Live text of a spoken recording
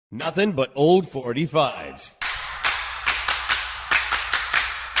Nothing but old 45s.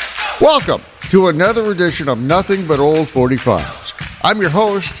 Welcome to another edition of Nothing But Old 45s. I'm your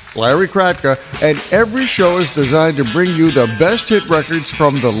host, Larry Kratka, and every show is designed to bring you the best hit records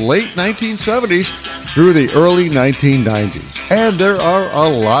from the late 1970s through the early 1990s. And there are a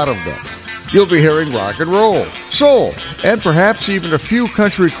lot of them. You'll be hearing rock and roll, soul, and perhaps even a few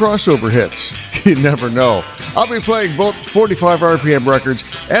country crossover hits. You never know. I'll be playing both 45 RPM records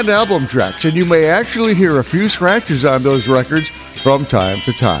and album tracks, and you may actually hear a few scratches on those records from time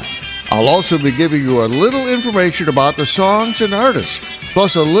to time. I'll also be giving you a little information about the songs and artists,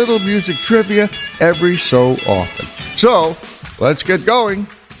 plus a little music trivia every so often. So, let's get going.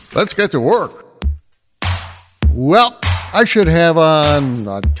 Let's get to work. Well, I should have on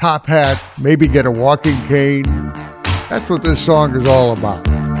a top hat, maybe get a walking cane. That's what this song is all about.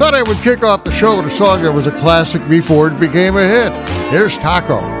 Thought I would kick off the show with a song that was a classic before it became a hit. Here's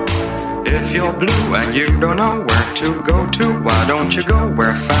Taco. If you're blue and you don't know where to go to, why don't you go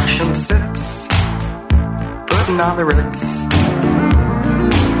where fashion sits? Putting on the Ritz.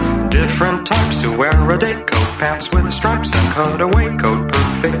 Different types who wear a day coat, pants with stripes and cutaway coat,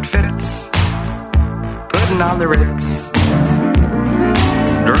 perfect fits. Putting on the Ritz.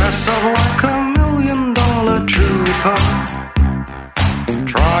 Dressed up like $1 million trooper,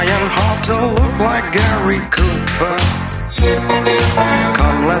 trying hard to look like Gary Cooper.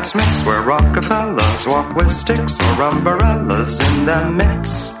 Come, let's mix where Rockefellers walk with sticks or umbrellas in their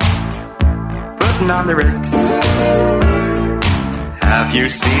midst. Putting on the Ritz. Have you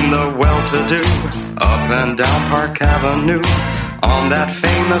seen the well-to-do up and down Park Avenue on that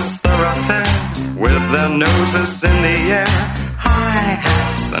famous thoroughfare with their noses in the air? High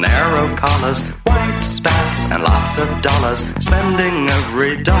hats and arrow collars, white spats and lots of dollars, spending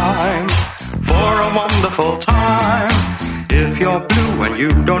every dime for a wonderful time. If you're blue and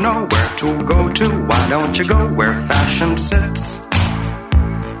you don't know where to go to, why don't you go where fashion sits?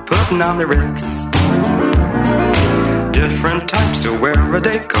 Putting on the Ritz. Different types who wear a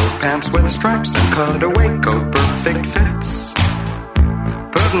day coat, pants with stripes and cutaway coat, perfect fits.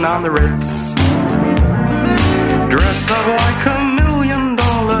 Putting on the Ritz. Dressed up like $1 million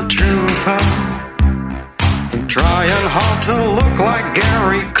trooper, trying hard to look like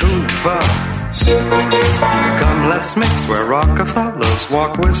Gary Cooper. Come, let's mix where Rockefellers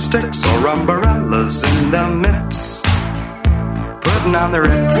walk with sticks or umbrellas in their midst. Putting on the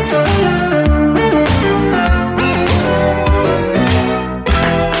Ritz.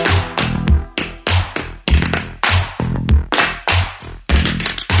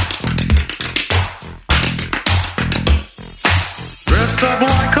 Dressed up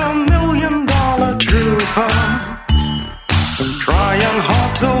like $1 million trooper, trying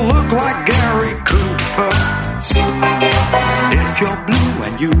hard to look like Gary Cooper. If you're blue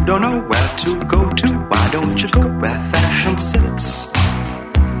and you don't know where to go to, why don't you go where fashion sits?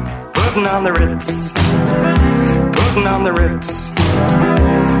 Putting on the Ritz. Putting on the Ritz.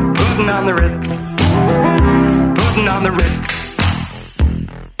 Putting on the Ritz. Putting on the Ritz.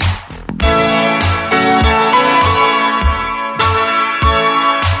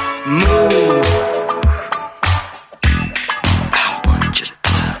 Move. I want you to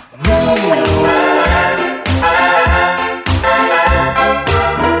move.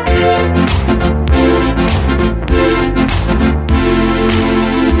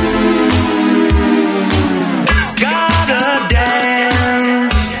 Gotta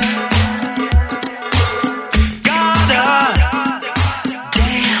dance. Gotta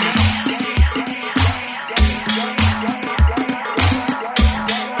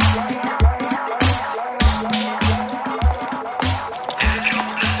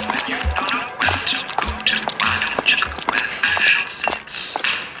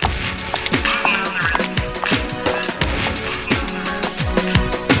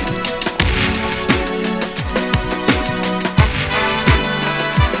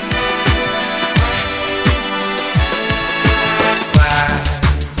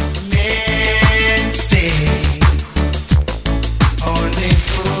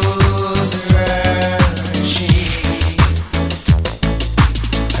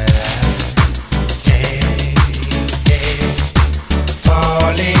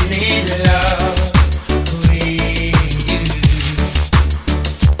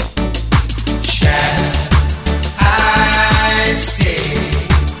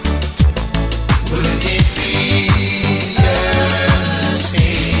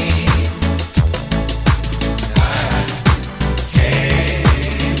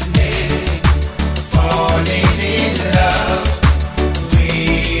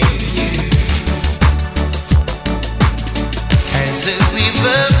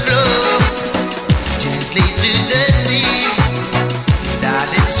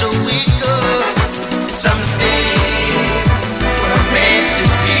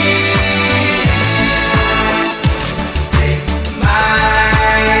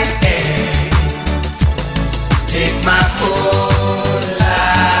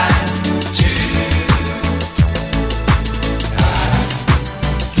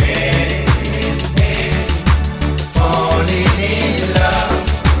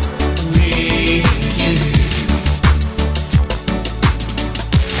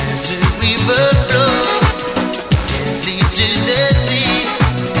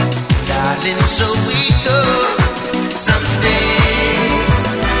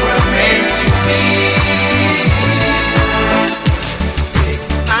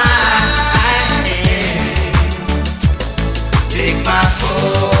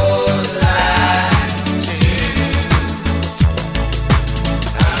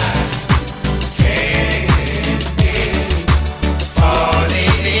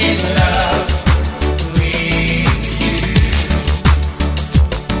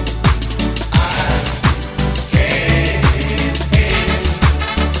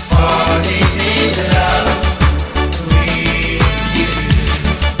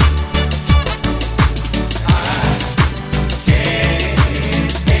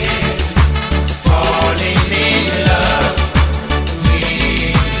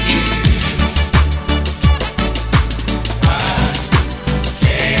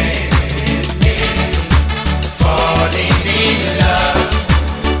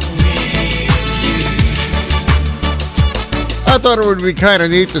thought it would be kind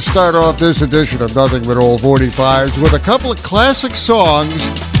of neat to start off this edition of Nothing But Old 45s with a couple of classic songs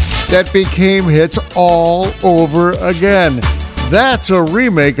that became hits all over again. That's a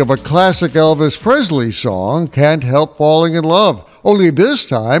remake of a classic Elvis Presley song, Can't Help Falling in Love. Only this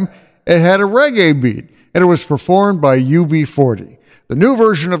time, it had a reggae beat, and it was performed by UB40. The new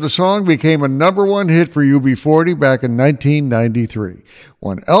version of the song became a number one hit for UB40 back in 1993.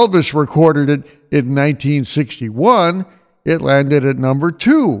 When Elvis recorded it in 1961, it landed at number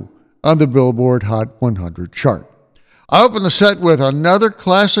 2 on the Billboard Hot 100 chart. I open the set with another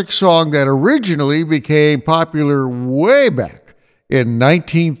classic song that originally became popular way back in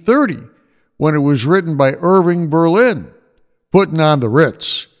 1930 when it was written by Irving Berlin, Putting on the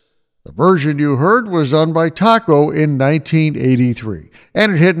Ritz. The version you heard was done by Taco in 1983,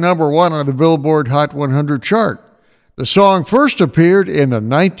 and it hit number 1 on the Billboard Hot 100 chart. The song first appeared in the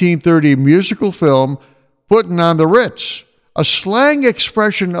 1930 musical film Putting on the Ritz, a slang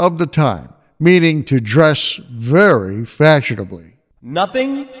expression of the time, meaning to dress very fashionably.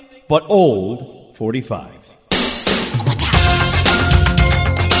 Nothing but old 45s.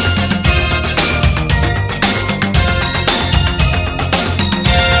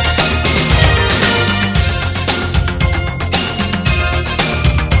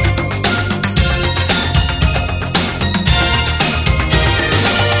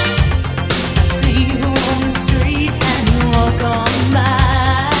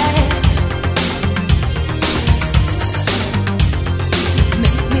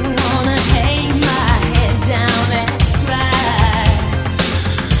 Make me wanna hang my head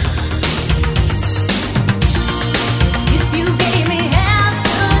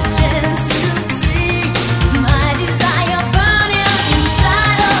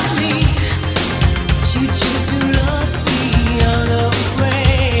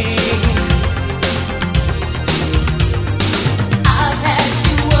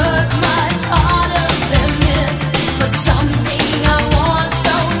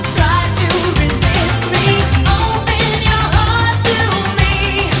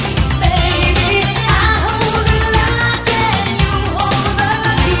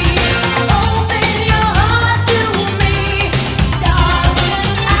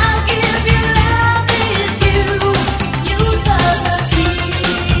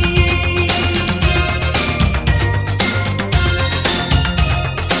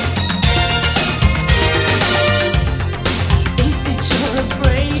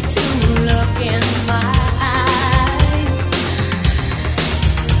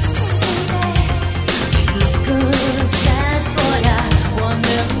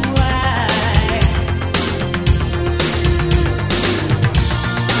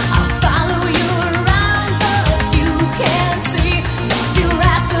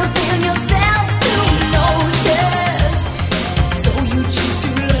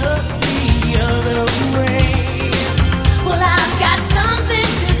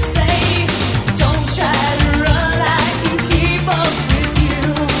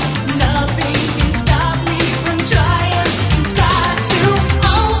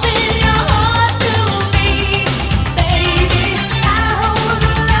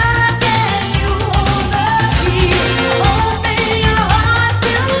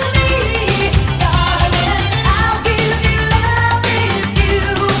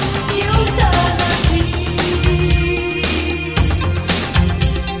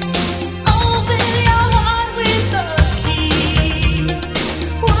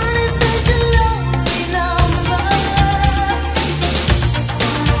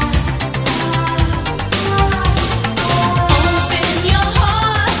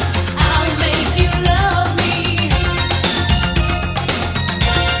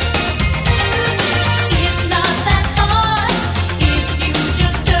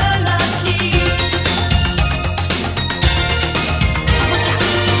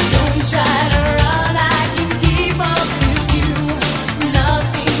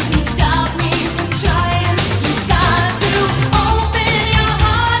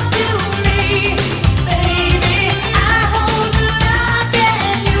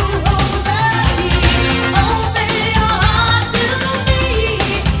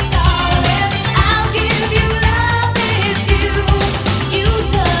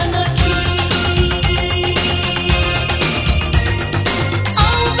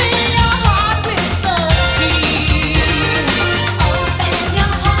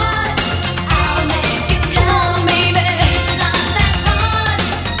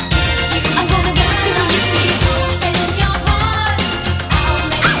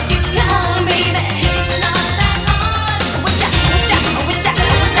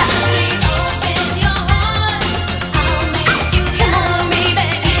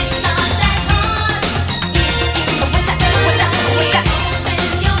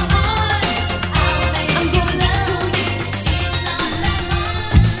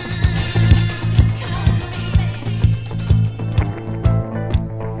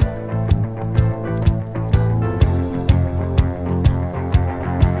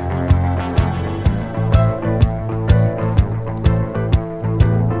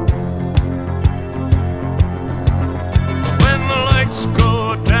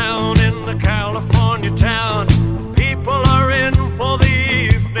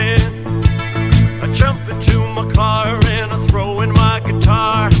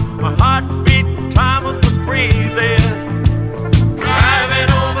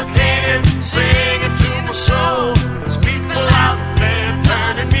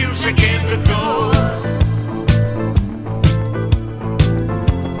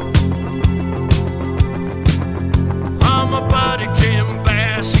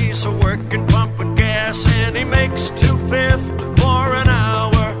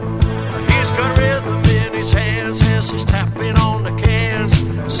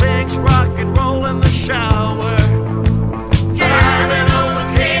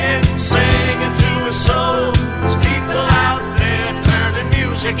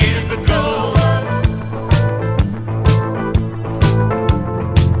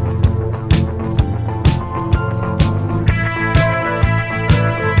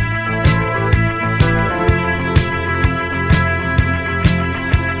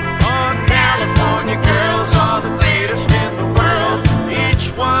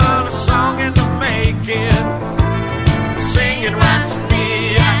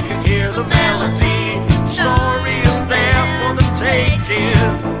hear the melody. The story is there for the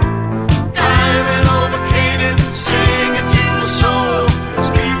taking. Driving over Canaan, singing to the soul. There's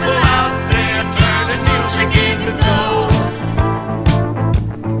people out there turning music into gold.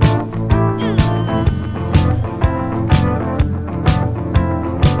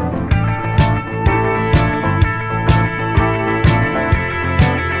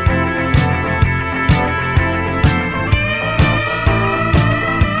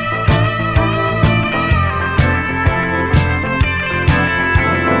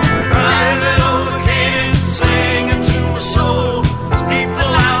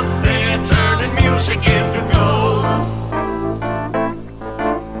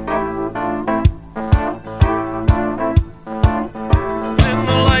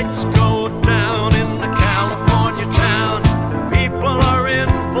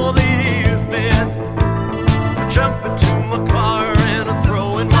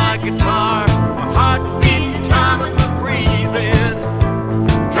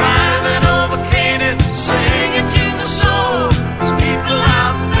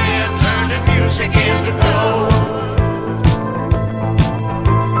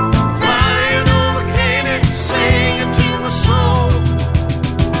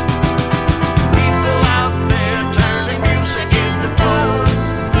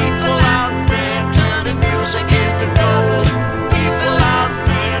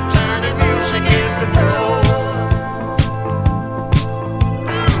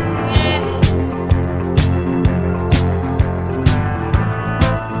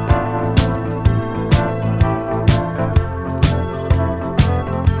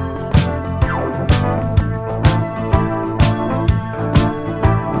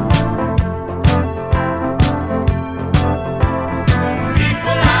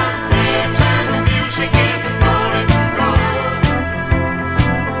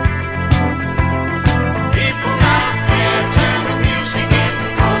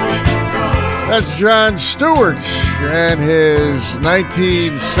 That's Jon Stewart and his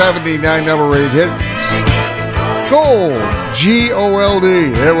 1979 number 8 hit, Gold, G-O-L-D.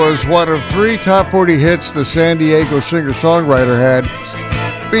 It was one of 3 top 40 hits the San Diego singer-songwriter had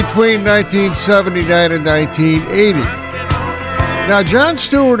between 1979 and 1980. Now, Jon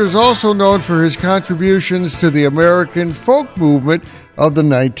Stewart is also known for his contributions to the American folk movement of the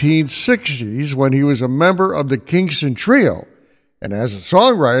 1960s when he was a member of the Kingston Trio. And as a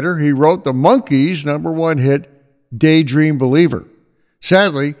songwriter, he wrote the Monkees' number 1 hit, Daydream Believer.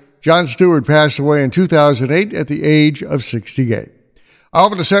 Sadly, Jon Stewart passed away in 2008 at the age of 68. I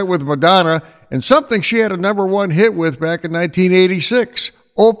opened a set with Madonna and something she had a number 1 hit with back in 1986,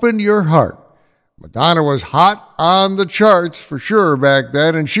 Open Your Heart. Madonna was hot on the charts for sure back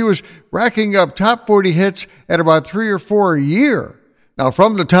then, and she was racking up top 40 hits at about 3 or 4 a year. Now,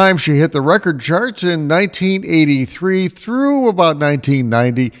 from the time she hit the record charts in 1983 through about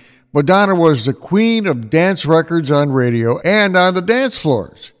 1990, Madonna was the queen of dance records on radio and on the dance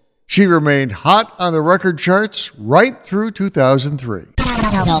floors. She remained hot on the record charts right through 2003.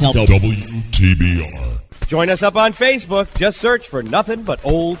 WTBR. Join us up on Facebook. Just search for Nothing But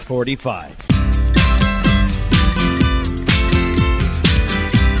Old 45s.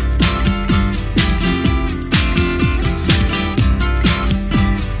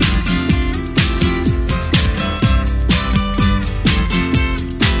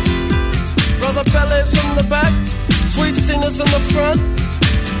 Bellies in the back, sweet singers in the front,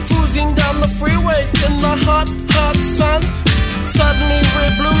 cruising down the freeway in the hot, hot sun. Suddenly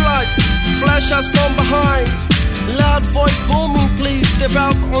red blue lights flash us from behind. Loud voice booming, please step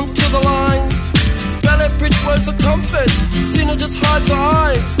out onto the line. Ballet bridge words of comfort, Cena just hides her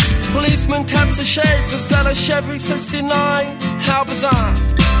eyes. Policeman taps the shades, is that a Chevy 69? How bizarre,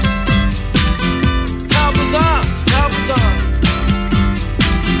 how bizarre, how bizarre.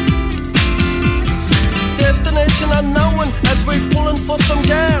 Destination unknown as we're pulling for some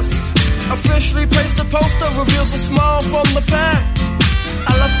gas. Officially placed a poster, reveals a smile from the pack.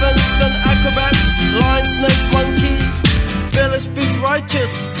 Elephants and acrobats, lion, snakes, monkey. Billy speaks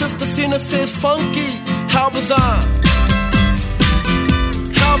righteous, Sister Cena says funky. How bizarre,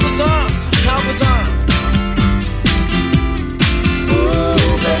 how bizarre, how bizarre.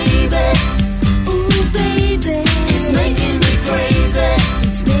 Ooh baby, it's making me crazy.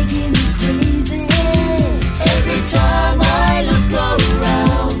 It's making me crazy. Every time I look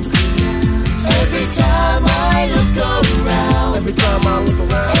around, every time I look around, every time I look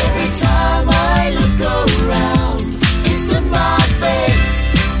around, every time I look around, it's in my face.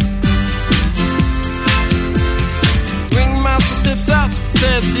 Ringmaster steps out,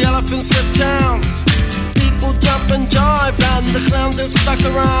 says the elephants left town.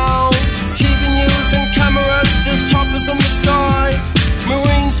 stuck around. TV news and cameras, there's choppers in the sky.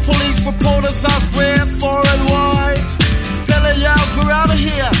 Marines, police, reporters ask where, for and why. Billy yells, we're out of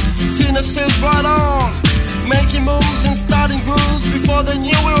here. Tina says right on. Making moves and starting grooves before they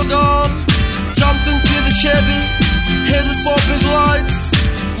knew we were gone. Jumped into the Chevy, headed for big lights.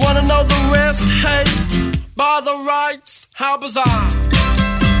 Wanna know the rest? Hey, by the rights. How bizarre.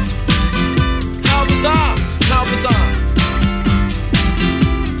 How bizarre. How bizarre.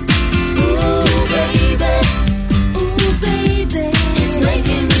 Ooh, baby. Ooh, baby. It's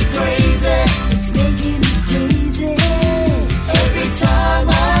making me crazy. It's making me crazy. Every time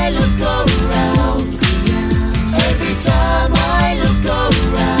I look around. Every time I look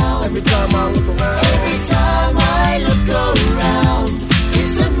around. Every time I look around. Every time I look around.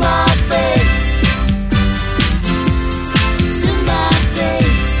 It's in my face. It's in my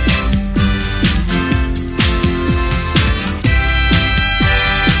face.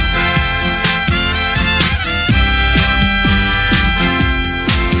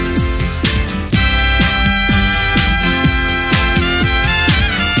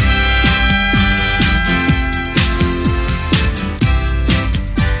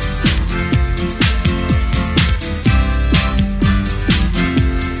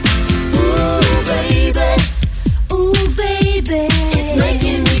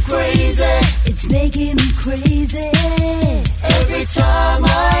 It's making me crazy. Every time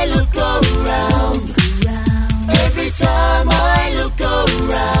I look around. Every time I look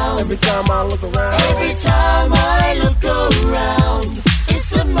around. Every time I look around. Every time I look around.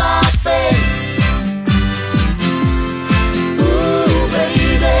 It's in my face. Ooh,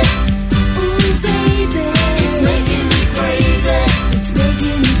 baby. Ooh, baby. It's making me crazy. It's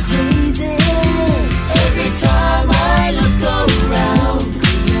making me crazy. Every time I look around.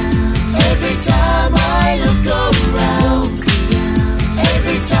 Every time I look around.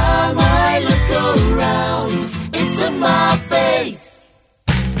 Every time I look around. It's in my face.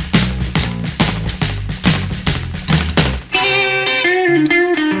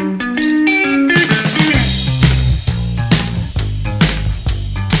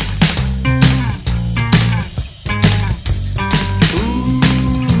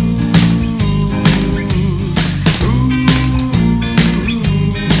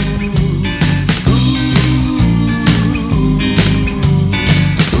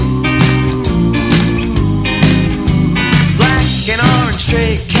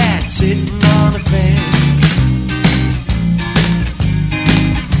 Stray cat sitting on the fence.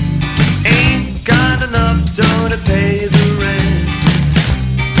 Ain't got enough dough to pay the rent.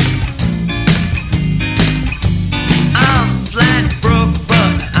 I'm flat broke,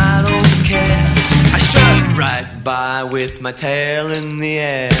 but I don't care. I strut right by with my tail in the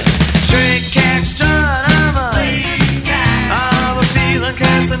air. Stray cat strut, I'm a lady's cat. I'm a feeling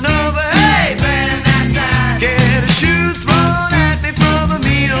Casanova. Hey, man, that's that. Get a shoe thrown at me from a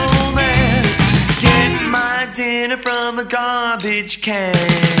mean old man. Get my dinner from a garbage can.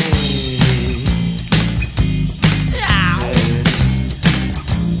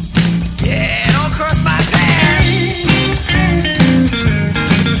 Yeah, don't cross my path.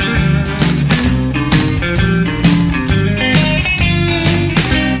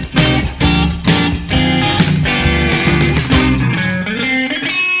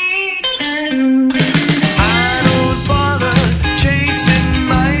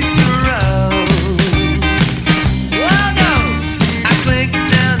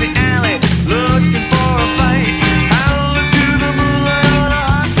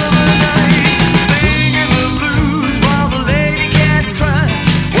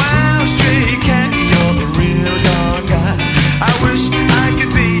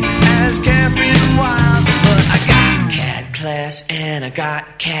 And I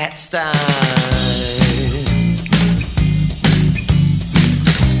got cat style.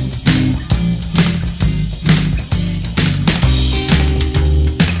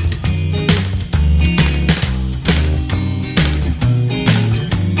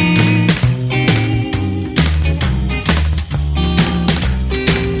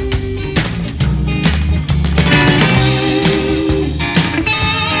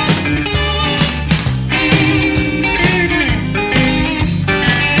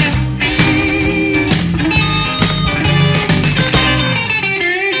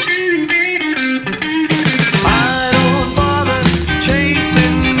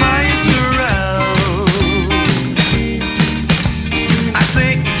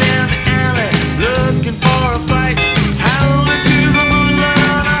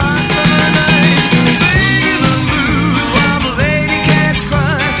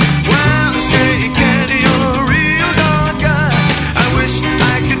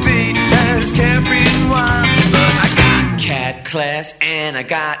 class and I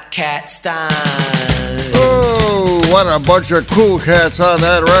got cat style. Oh, what a bunch of cool cats on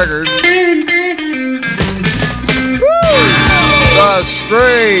that record. Woo! The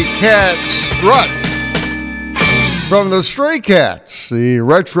Stray Cat Strut. From the Stray Cats, the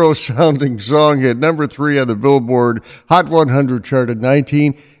retro-sounding song hit number 3 on the Billboard Hot 100 chart in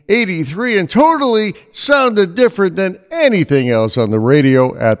 1983 and totally sounded different than anything else on the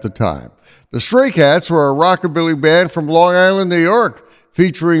radio at the time. The Stray Cats were a rockabilly band from Long Island, New York,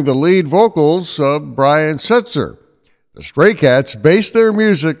 featuring the lead vocals of Brian Setzer. The Stray Cats based their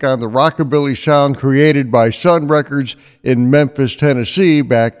music on the rockabilly sound created by Sun Records in Memphis, Tennessee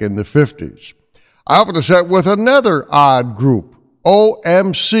back in the 50s. I opened the set with another odd group,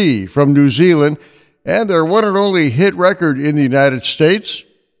 OMC from New Zealand, and their one and only hit record in the United States,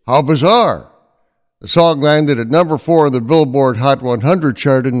 How Bizarre. The song landed at number 4 on the Billboard Hot 100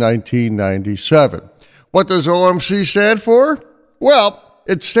 chart in 1997. What does OMC stand for? Well,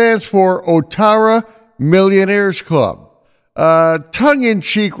 it stands for Otara Millionaires Club, a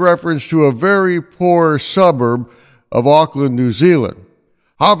tongue-in-cheek reference to a very poor suburb of Auckland, New Zealand.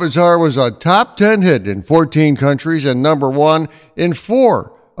 How Bizarre was a top 10 hit in 14 countries and number 1 in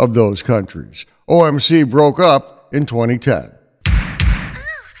 4 of those countries. OMC broke up in 2010.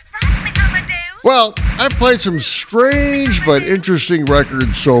 Well, I've played some strange but interesting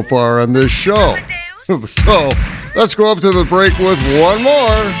records so far on this show. So, let's go up to the break with one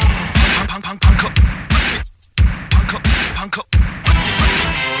more.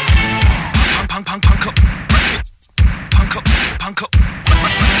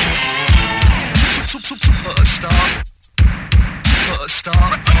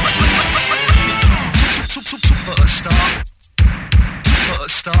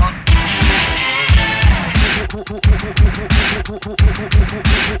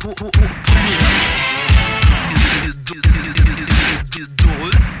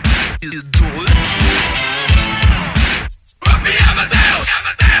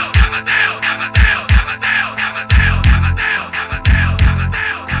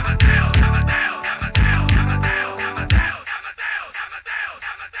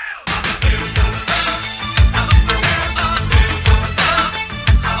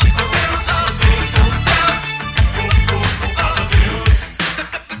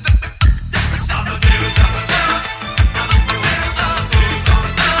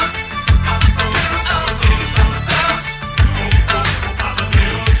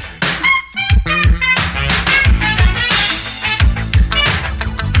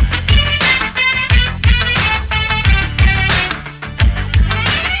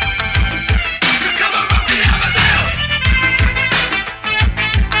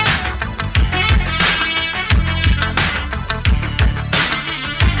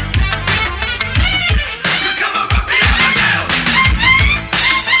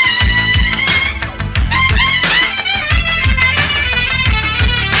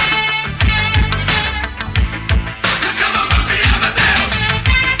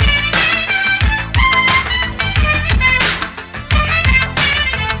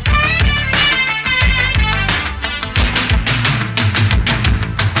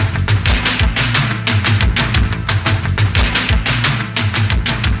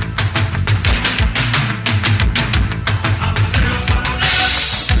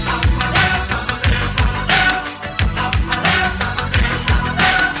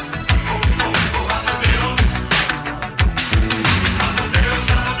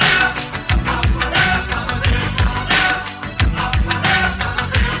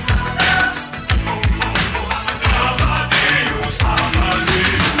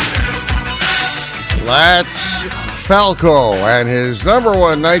 That's Falco and his number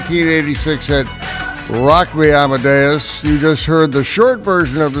 1 1986 hit, Rock Me Amadeus. You just heard the short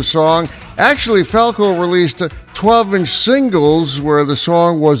version of the song. Actually, Falco released 12-inch singles where the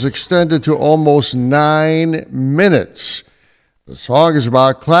song was extended to almost 9 minutes. The song is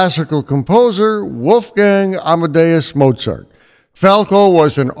about classical composer Wolfgang Amadeus Mozart. Falco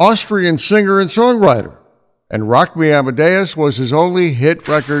was an Austrian singer and songwriter, and Rock Me Amadeus was his only hit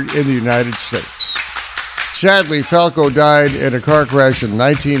record in the United States. Sadly, Falco died in a car crash in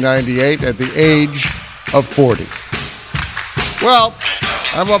 1998 at the age of 40. Well,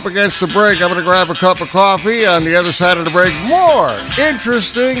 I'm up against the break. I'm going to grab a cup of coffee. On the other side of the break, more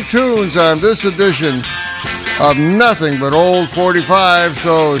interesting tunes on this edition of Nothing But Old 45.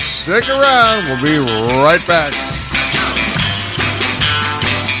 So stick around. We'll be right back.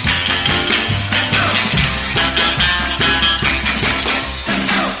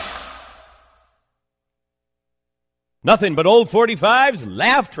 Nothing But Old 45's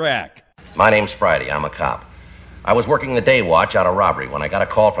Laugh Track. My name's Friday. I'm a cop. I was working the day watch out of robbery when I got a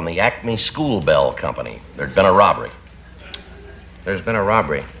call from the Acme School Bell Company. There'd been a robbery. There's been a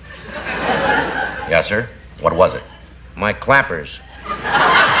robbery. Yes, sir? What was it? My clappers.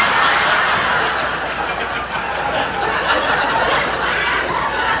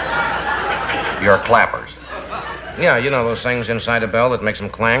 Your clappers. Yeah, you know those things inside a bell that makes them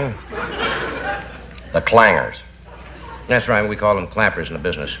clang? The clangers. That's right, we call them clappers in the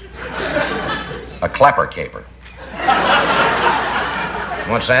business. A clapper caper.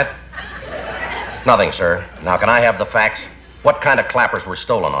 What's that? Nothing, sir. Now, can I have the facts? What kind of clappers were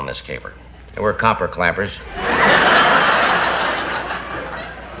stolen on this caper? They were copper clappers.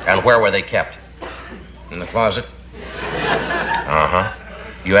 And where were they kept? In the closet. Uh-huh.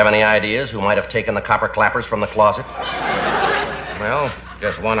 You have any ideas who might have taken the copper clappers from the closet? Well,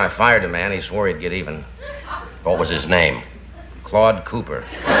 just one. I fired a man. He swore he'd get even. What was his name? Claude Cooper.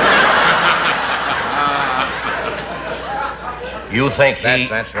 You think he...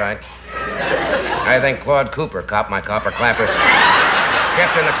 That's right. I think Claude Cooper copped my copper clappers.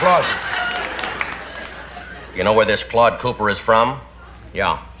 Kept in the closet. You know where this Claude Cooper is from?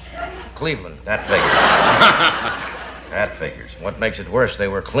 Yeah. Cleveland. That figures. That figures. What makes it worse, they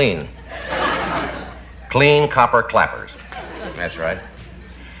were clean. Clean copper clappers. That's right.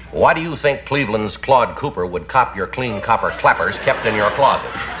 Why do you think Cleveland's Claude Cooper would cop your clean copper clappers kept in your closet?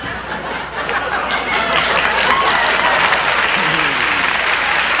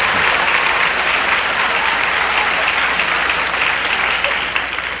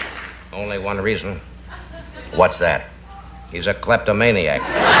 Only one reason. What's that? He's a kleptomaniac.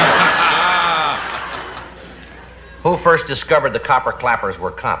 Who first discovered the copper clappers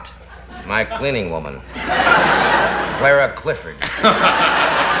were copped? My cleaning woman. Clara Clifford.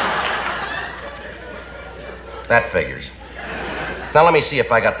 That figures. Now let me see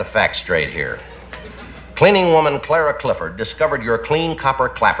if I got the facts straight here. Cleaning woman Clara Clifford discovered your clean copper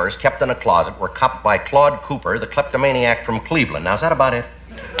clappers kept in a closet were copped by Claude Cooper, the kleptomaniac from Cleveland. Now, is that about it?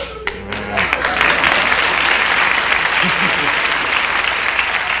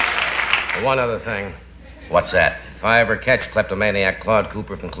 One other thing. What's that? If I ever catch kleptomaniac Claude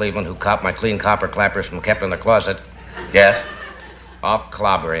Cooper from Cleveland who copped my clean copper clappers from kept in the closet... Yes? I'll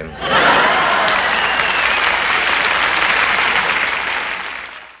clobber him.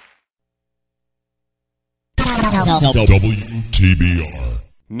 WTBR.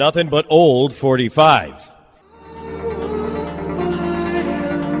 Nothing but old 45s.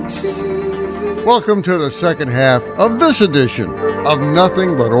 Welcome to the second half of this edition of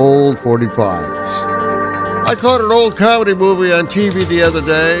Nothing But Old 45s. I caught an old comedy movie on TV the other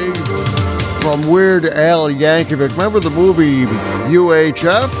day from Weird Al Yankovic. Remember the movie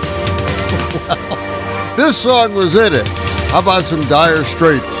UHF? Well, this song was in it. How about some Dire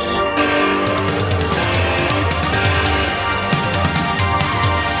Straits?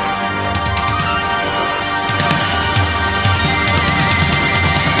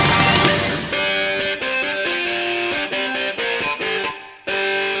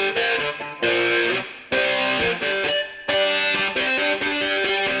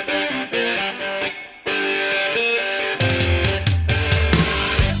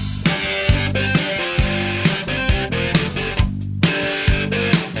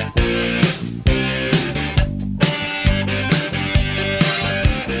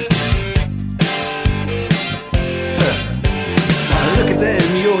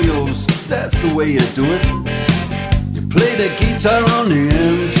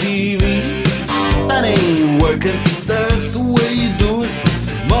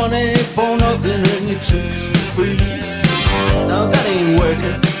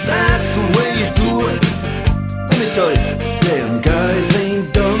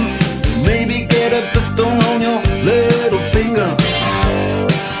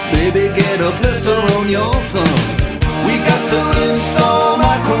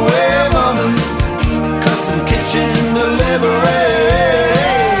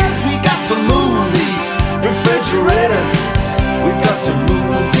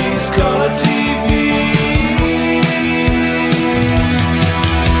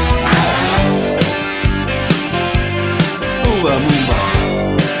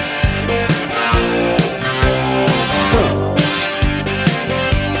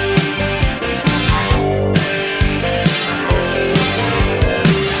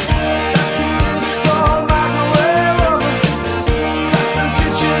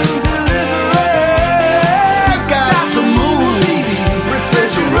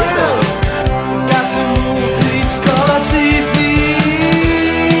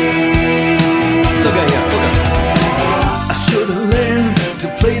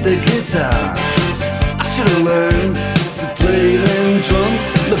 I should've learned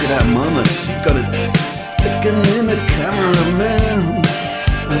mama, she got it sticking in the cameraman.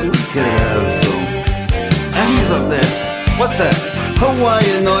 And we could have some. And he's up there. What's that?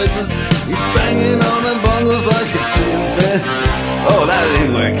 Hawaiian noises. He's banging on the bongos like a chimpanzee. Oh, that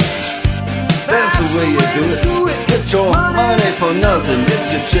ain't working. That's the way you do it. Get your money for nothing.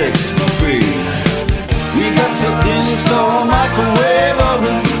 Get your chicks for free. We got to install a microwave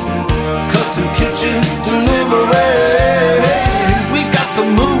oven, custom kitchen deliveries. We got to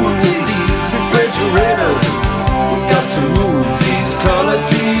move these refrigerators. We got to move these color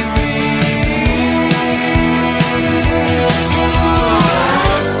TVs.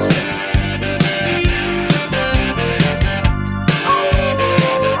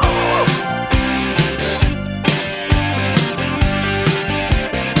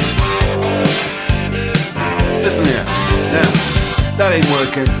 Listen here, now, that ain't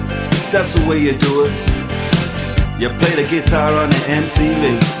working. That's the way you do it. You play the guitar on the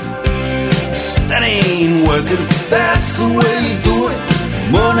MTV. That ain't working. That's the way you do it.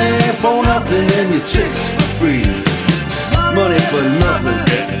 Money for nothing and your chicks for free. Money for nothing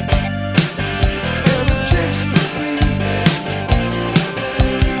and your chicks for free.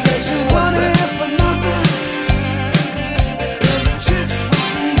 What's that? For nothing and your chicks for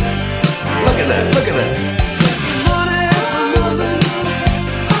free. Look at that, look at that.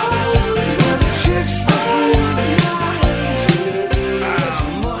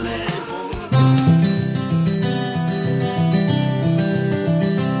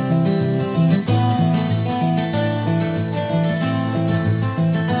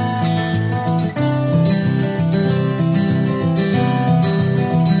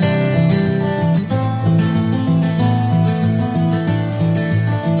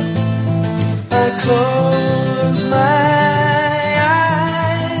 Close my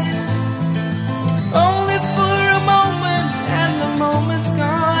eyes, only for a moment, and the moment's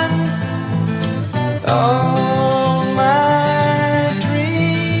gone. All my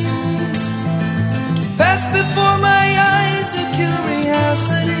dreams pass before my eyes, a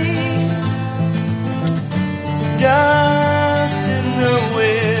curiosity, dust in the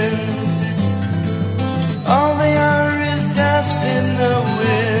wind. All they are is dust in the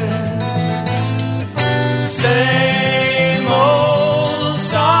wind. Same old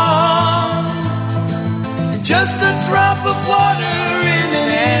song, just a drop of water in an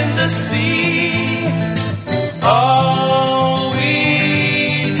endless sea. All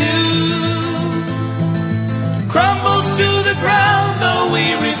we do crumbles to the ground, though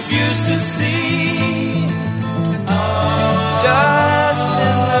we refuse to see. Dust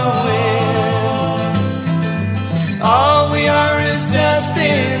in the wind. All we are is dust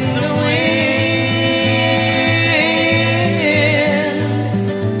in the wind.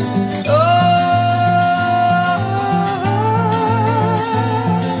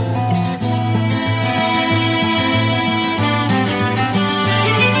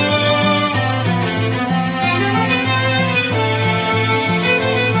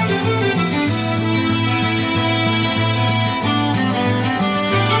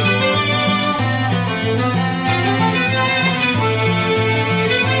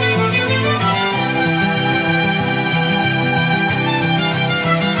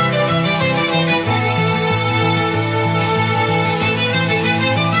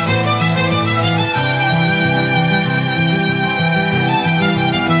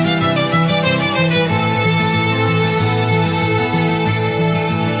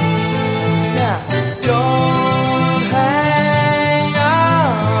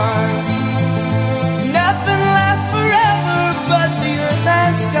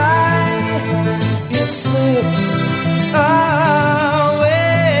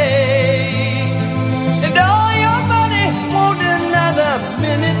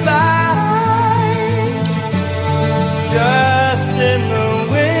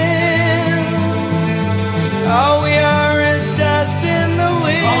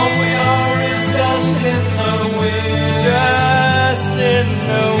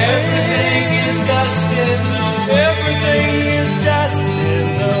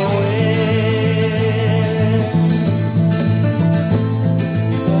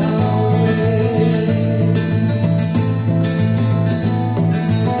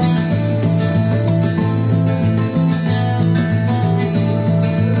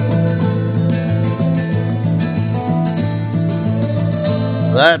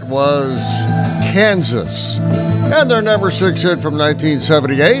 That was Kansas. And their number 6 hit from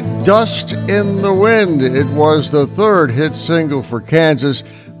 1978, Dust in the Wind. It was the third hit single for Kansas,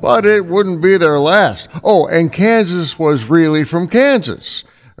 but it wouldn't be their last. Oh, and Kansas was really from Kansas.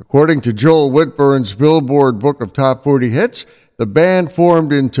 According to Joel Whitburn's Billboard Book of Top 40 Hits, The band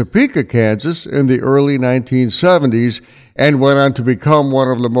formed in Topeka, Kansas in the early 1970s and went on to become one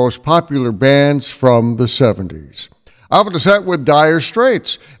of the most popular bands from the 70s. Up in the set with Dire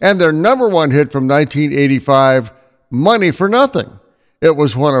Straits and their number one hit from 1985, Money for Nothing. It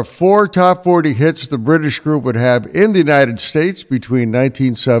was one of 4 top 40 hits the British group would have in the United States between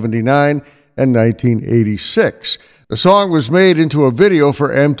 1979 and 1986. The song was made into a video for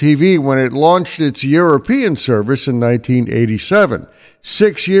MTV when it launched its European service in 1987,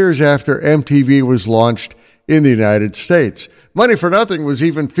 6 years after MTV was launched in the United States. Money for Nothing was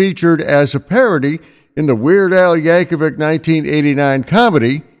even featured as a parody in the Weird Al Yankovic 1989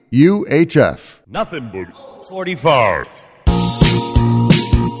 comedy, UHF. Nothing but 45.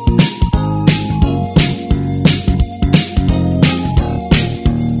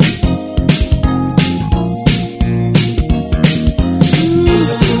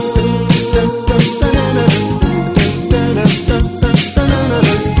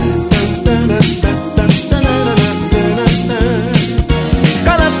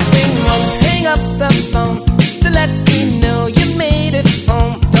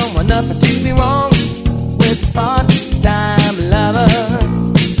 Nothing to be wrong with part-time lover.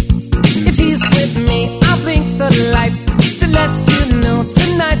 If she's with me, I'll blink the lights to let you know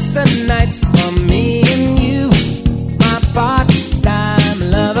tonight's the night for me and you, my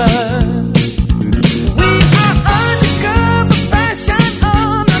part-time lover. We are undercover fashion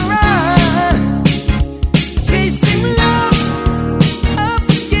on the run, chasing love up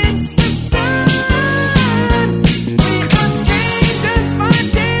against the sun. We are strangers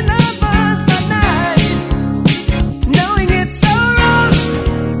finding lovers by night, knowing it's so wrong,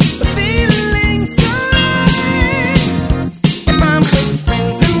 but feeling so right. If I'm with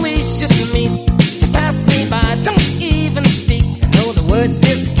friends and we should meet, just pass me by, don't even speak. I know the word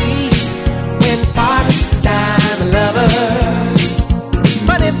is sweet when part-time lovers.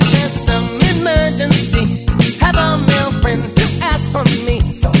 But if there's some emergency, have a male friend to ask for me,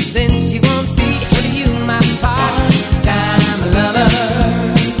 so then she won't be to you, my part-time lover.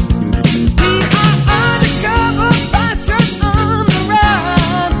 We are undercover fashion on the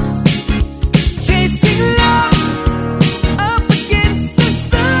run, chasing love up against the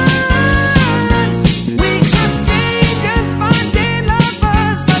sun. We are strangers finding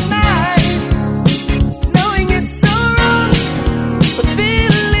lovers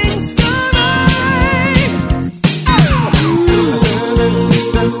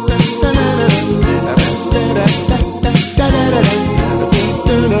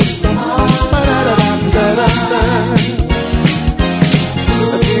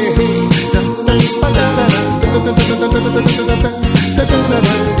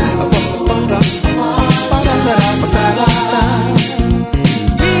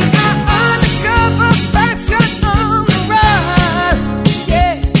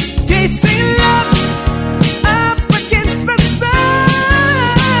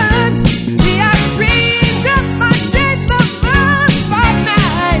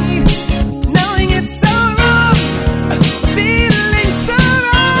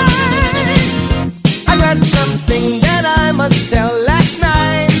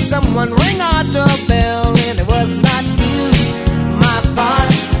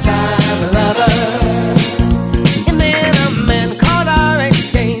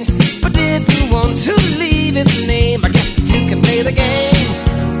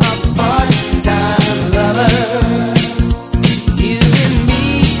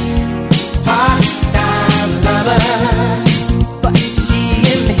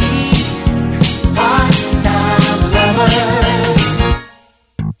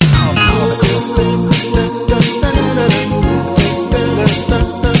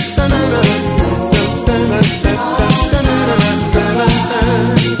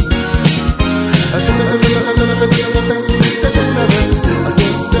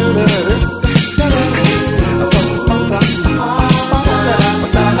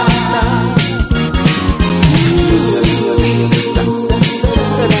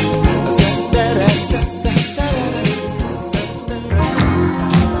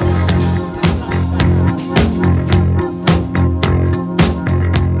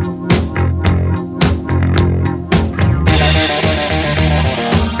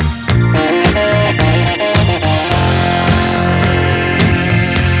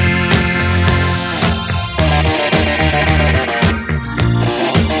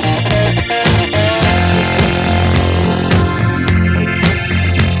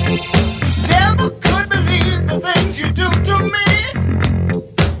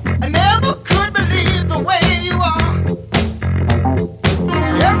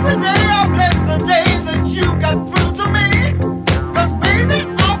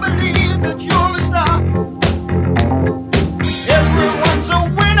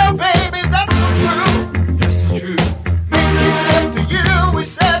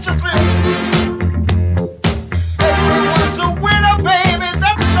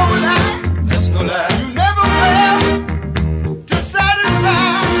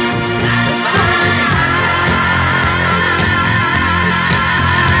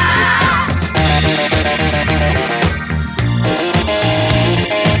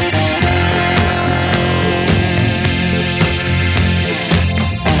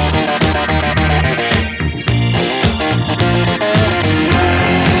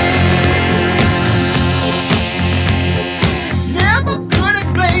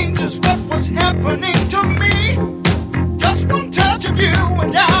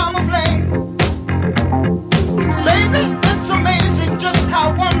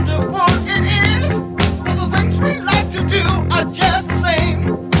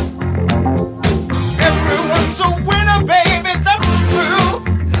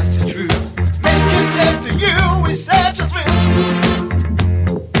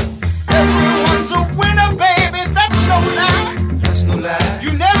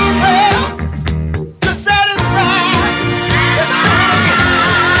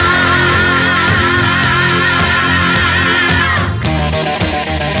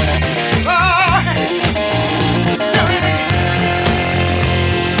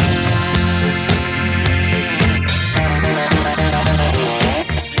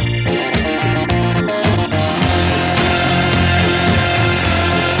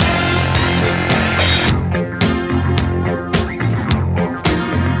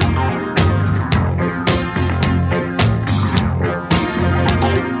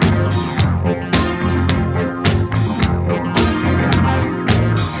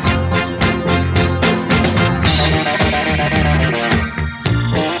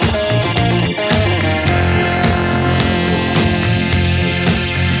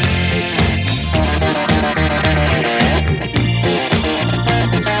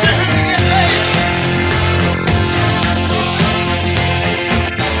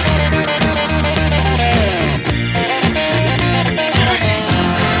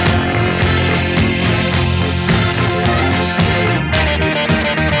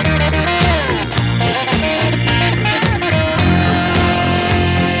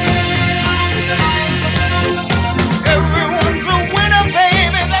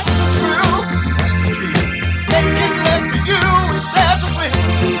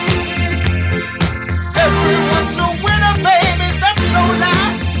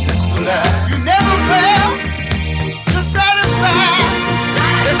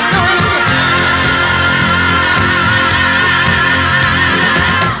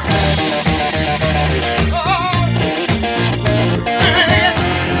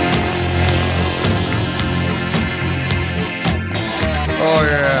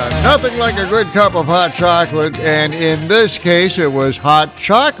Nothing like a good cup of hot chocolate, and in this case, it was Hot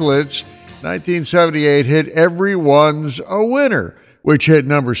Chocolate's 1978 hit Everyone's a Winner, which hit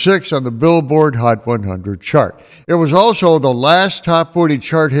number 6 on the Billboard Hot 100 chart. It was also the last top 40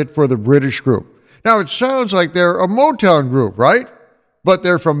 chart hit for the British group. Now, it sounds like they're a Motown group, right? But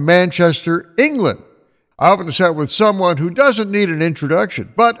they're from Manchester, England. I open the set with someone who doesn't need an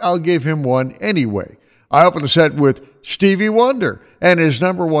introduction, but I'll give him one anyway. I open the set with Stevie Wonder and his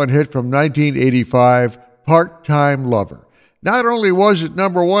number 1 hit from 1985, Part-Time Lover. Not only was it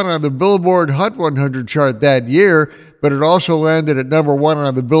number 1 on the Billboard Hot 100 chart that year, but it also landed at number 1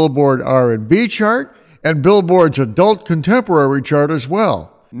 on the Billboard R&B chart and Billboard's Adult Contemporary chart as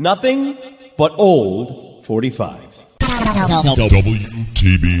well. Nothing but old 45s.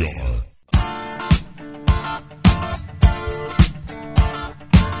 WTBR.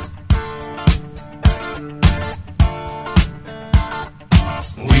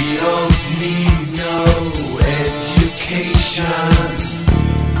 We don't need no education.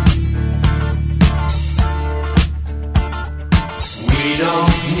 We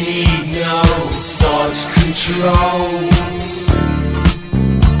don't need no thought control.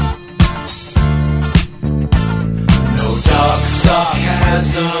 No dark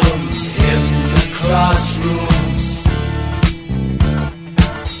sarcasm in the classroom.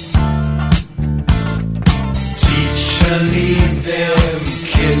 Teacher, leave them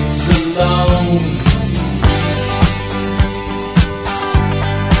kids alone.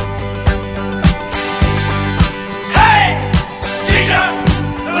 Hey, teacher,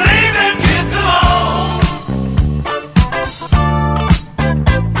 leave them kids alone.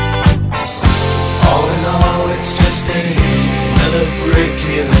 All in all, it's just another brick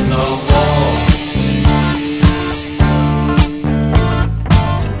in the wall.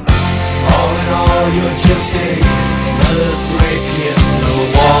 All in all, you're just another brick in the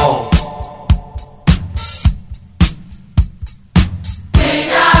wall. We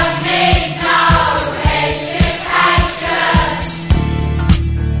don't need no education.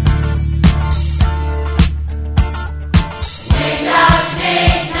 We don't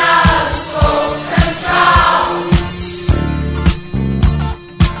need no full control.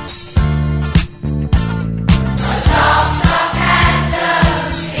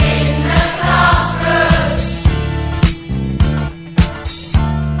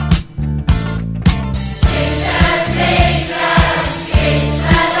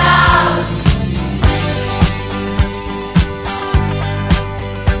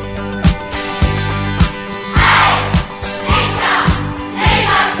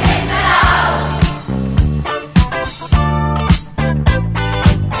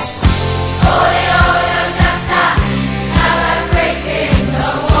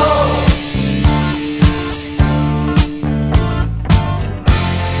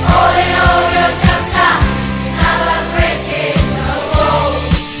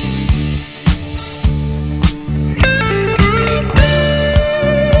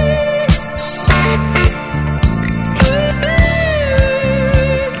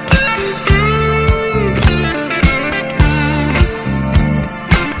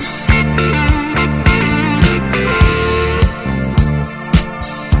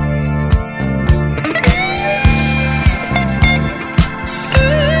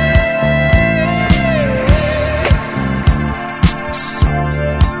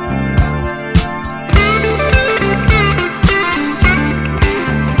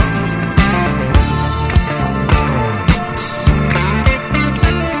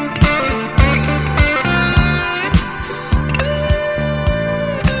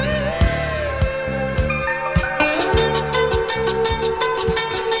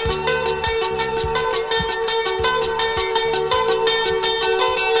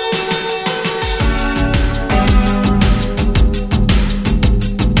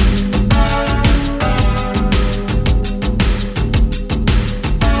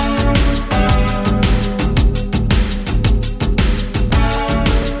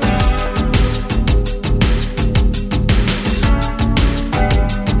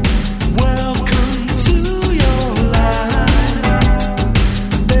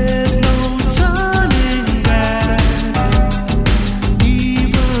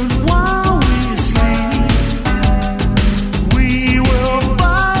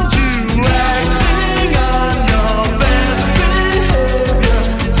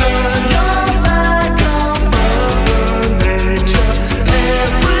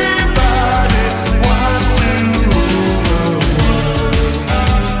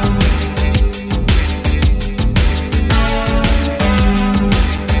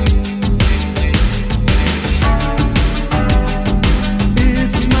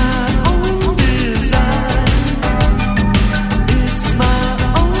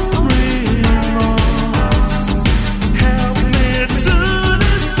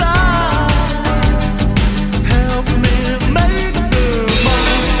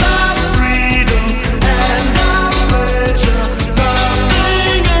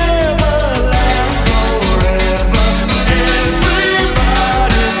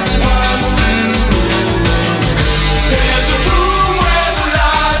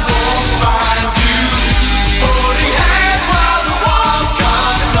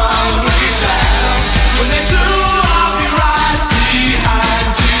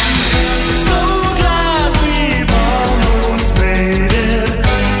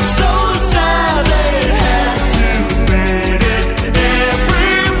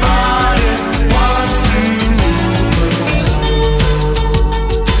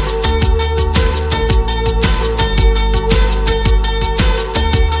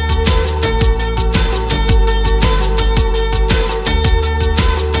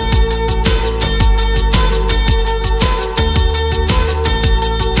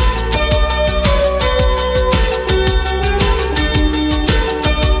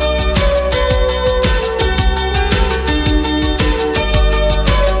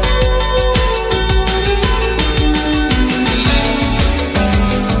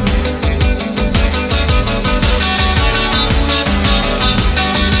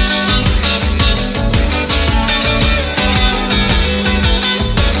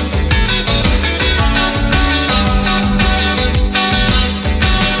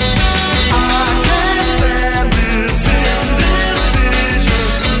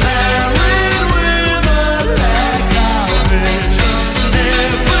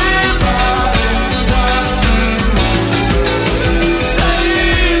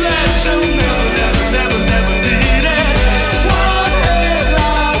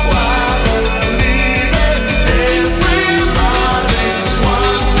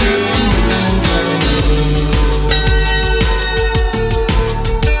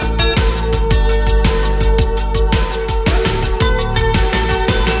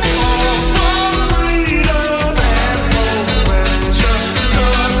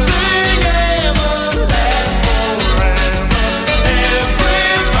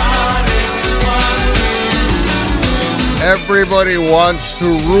 Everybody wants to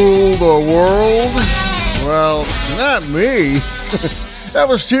rule the world. Well, not me. That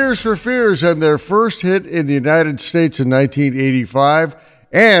was Tears for Fears and their first hit in the United States in 1985,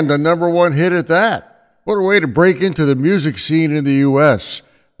 and a number one hit at that. What a way to break into the music scene in the U.S.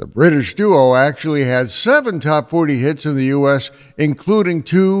 The British duo actually had 7 top 40 hits in the U.S., including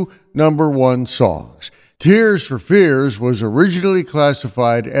 2 number one songs. Tears for Fears was originally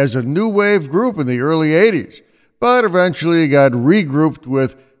classified as a new wave group in the early 80s, but eventually got regrouped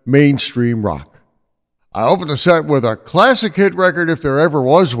with mainstream rock. I opened the set with a classic hit record if there ever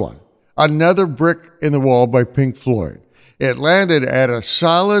was one, Another Brick in the Wall by Pink Floyd. It landed at a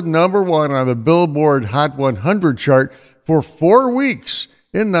solid number one on the Billboard Hot 100 chart for 4 weeks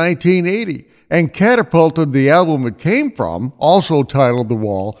in 1980 and catapulted the album it came from, also titled The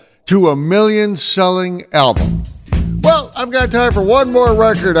Wall, to a million-selling album. Well, I've got time for one more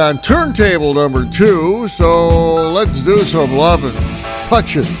record on turntable number 2, so let's do some loving,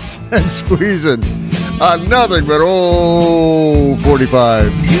 touching, and squeezing on Nothing But Old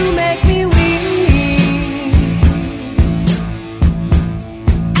 45. You make me weak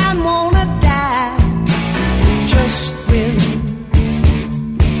and wanna die just when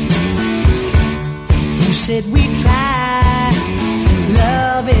you said we try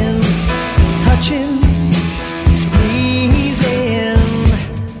loving, touching, squeezing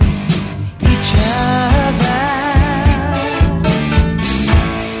each other.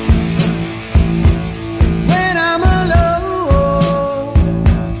 When I'm alone,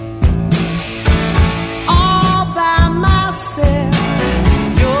 all by myself,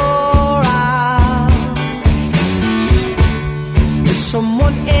 you're out with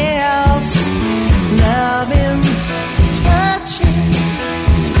someone else, loving, touching,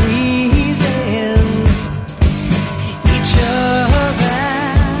 squeezing each other.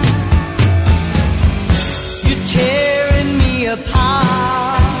 You're tearing me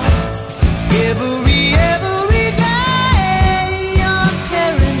apart every day. You're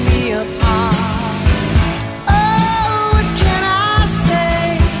tearing me apart. Oh, what can I say?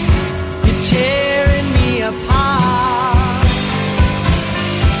 You're tearing me apart.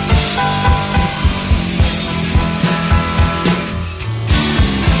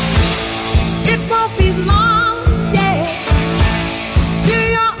 It won't be long, yes, till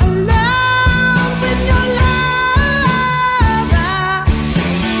you're alone with your lover.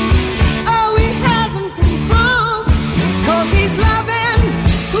 Oh, he hasn't come home, 'cause he's loving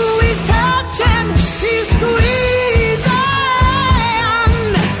who he's touching, he's squeezing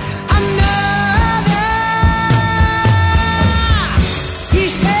another.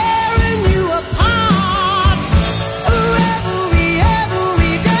 He's tearing you apart. Oh,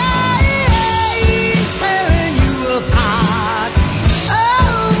 every day. He's tearing you apart.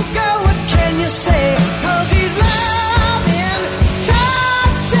 Oh, girl, what can you say? 'Cause he's loving,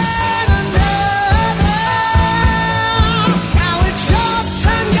 touching another. Now it's your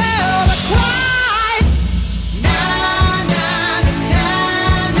turn, girl, to cry. Na na na na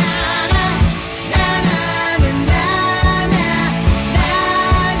na na na na na na na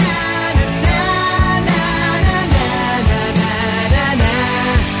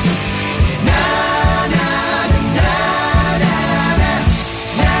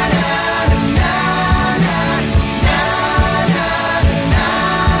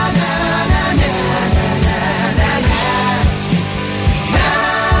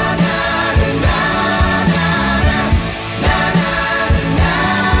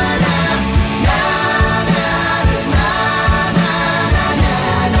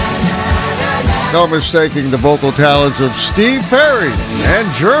No mistaking the vocal talents of Steve Perry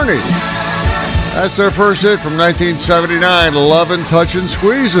and Journey. That's their first hit from 1979, Lovin', Touchin',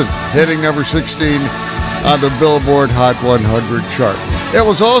 Squeezin', hitting number 16 on the Billboard Hot 100 chart. It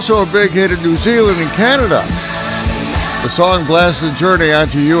was also a big hit in New Zealand and Canada. The song blasted Journey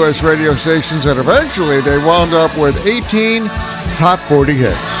onto U.S. radio stations, and eventually they wound up with 18 top 40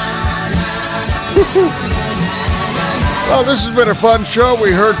 hits. Well, this has been a fun show.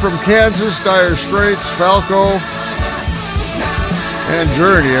 We heard from Kansas, Dire Straits, Falco, and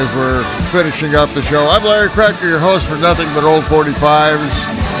Journey as we're finishing up the show. I'm Larry Kratka, your host for Nothing But Old 45s.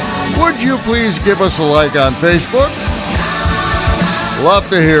 Would you please give us a like on Facebook? Love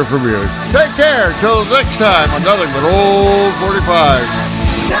to hear from you. Take care. Till next time on Nothing But Old 45s.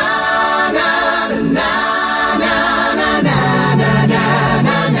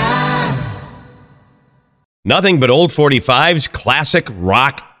 Nothing But Old 45's classic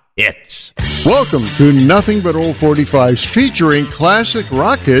rock hits. Welcome to Nothing But Old 45s, featuring classic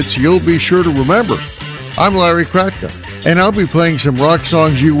rock hits you'll be sure to remember. I'm Larry Kratka. and I'll be playing some rock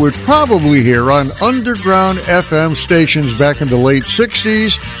songs you would probably hear on underground FM stations back in the late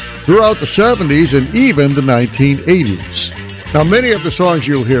 60s, throughout the 70s, and even the 1980s. Now, many of the songs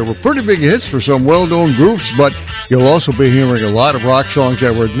you'll hear were pretty big hits for some well-known groups, but you'll also be hearing a lot of rock songs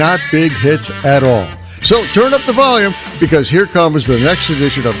that were not big hits at all. So turn up the volume, because here comes the next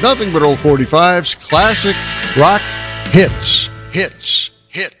edition of Nothing But Old 45's Classic Rock Hits. Hits.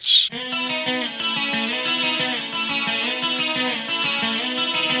 Hits.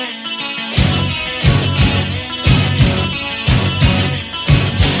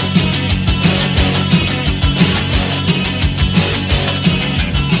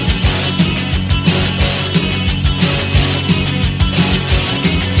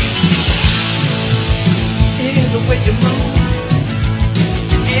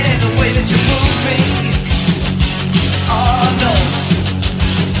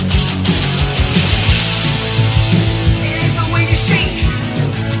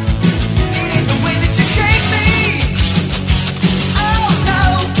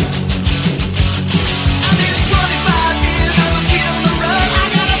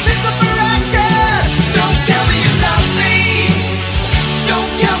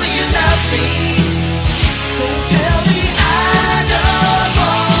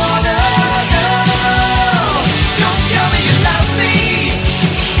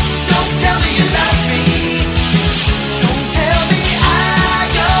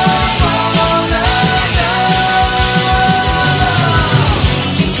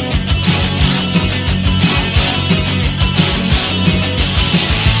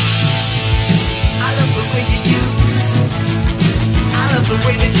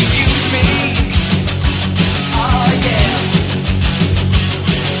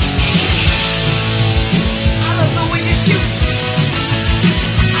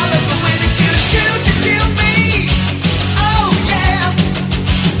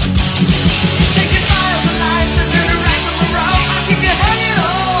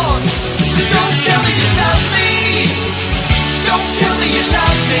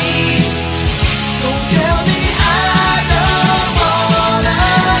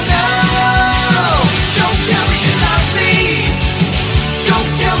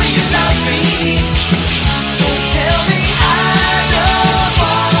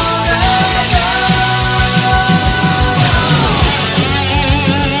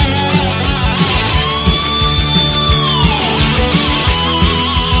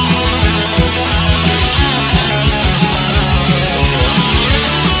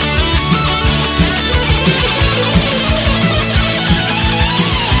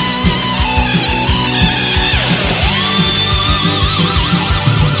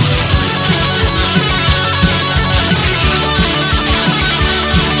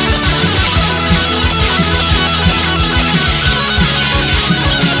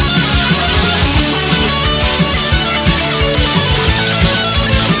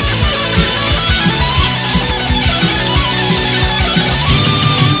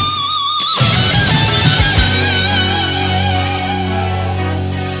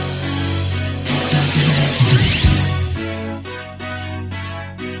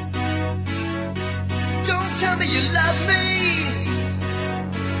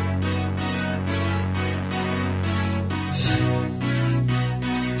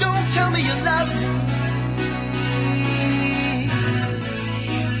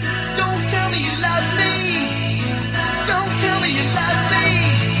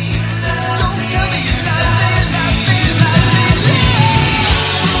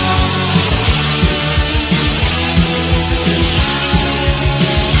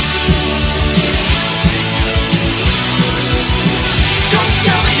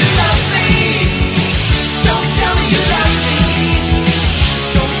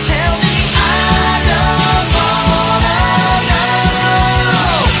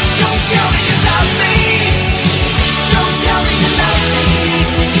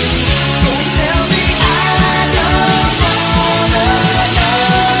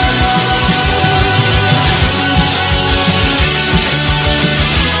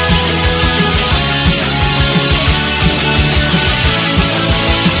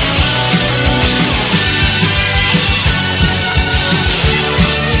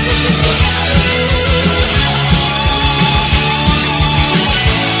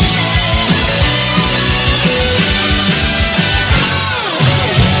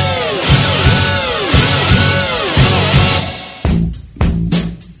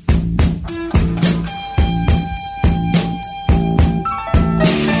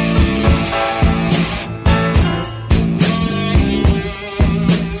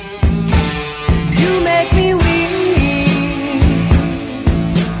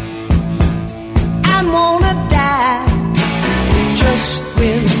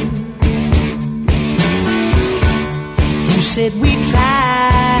 said we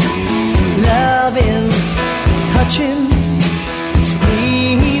try loving, touching,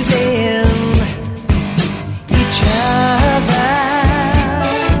 squeezing each other.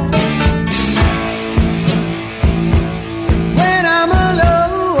 When I'm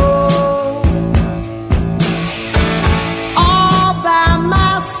alone, all by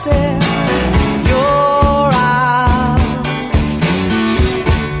myself, your eyes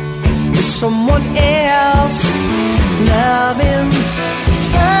with someone else, loving,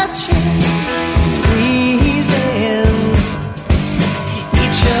 touching, squeezing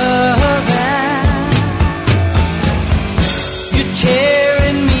each other. You're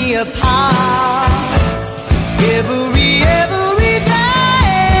tearing me apart every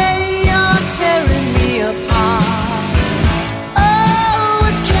day. You're tearing me apart. Oh,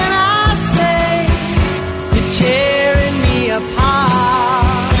 what can I say? You're tearing me apart.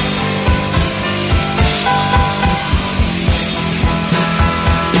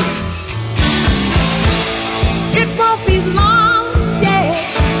 It won't be long, yeah,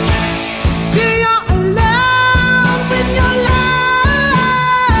 till you're alone with your lover.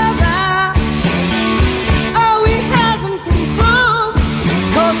 Oh, he hasn't come home,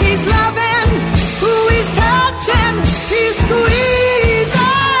 'cause he's loving who he's touching. He's squeezing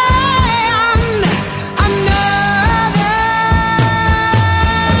another.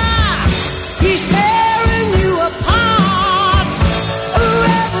 He's tearing you apart. Oh,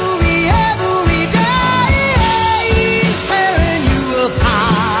 every day. He's tearing you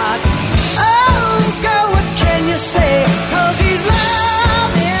apart. Oh, girl, what can you say? 'Cause he's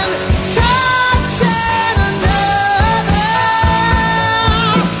loving, touching another.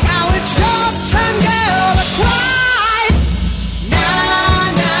 Now it's your turn, girl, to cry. Na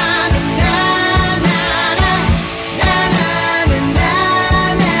na na na na na na na na na na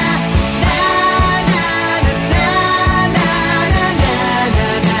na na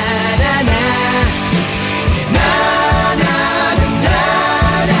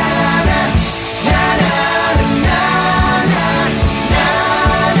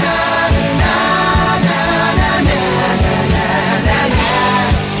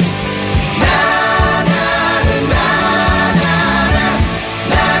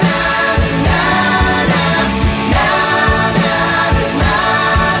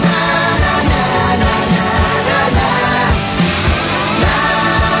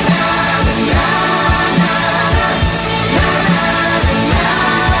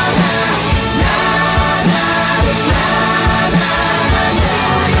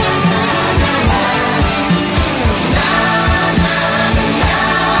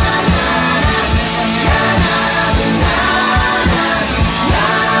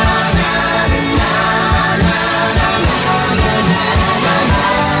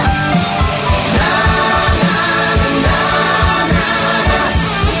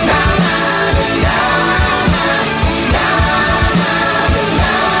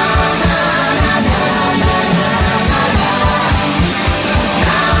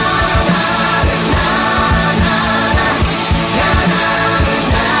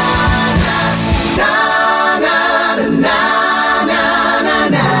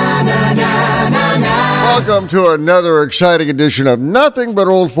Welcome to another exciting edition of Nothing But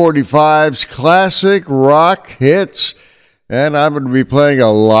Old 45's Classic Rock Hits. And I'm going to be playing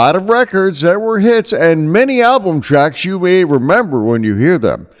a lot of records that were hits and many album tracks you may remember when you hear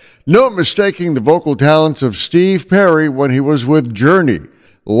them. No mistaking the vocal talents of Steve Perry when he was with Journey.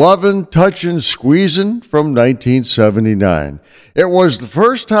 Lovin', Touchin', Squeezin' from 1979. It was the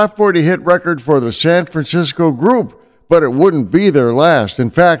first top 40 hit record for the San Francisco group, but it wouldn't be their last. In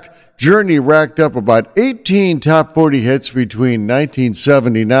fact, Journey racked up about 18 top 40 hits between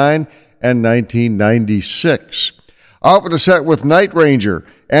 1979 and 1996. Open a set with Night Ranger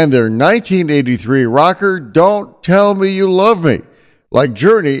and their 1983 rocker, Don't Tell Me You Love Me. Like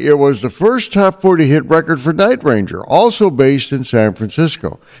Journey, it was the first top 40 hit record for Night Ranger, also based in San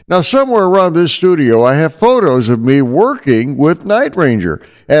Francisco. Now, somewhere around this studio, I have photos of me working with Night Ranger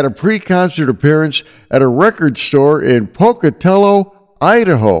at a pre-concert appearance at a record store in Pocatello,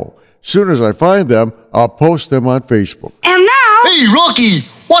 Idaho. Soon as I find them, I'll post them on Facebook. And now... Hey, Rocky!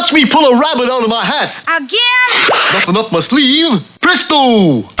 Watch me pull a rabbit out of my hat! Again? Nothing up my sleeve.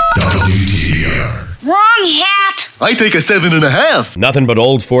 Presto! WTR. Wrong hat! I take a 7.5. Nothing but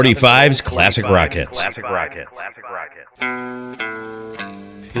old 45's Classic Rock Hits.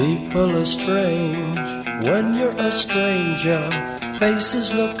 People are strange when you're a stranger.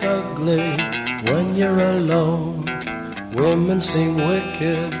 Faces look ugly when you're alone. Women seem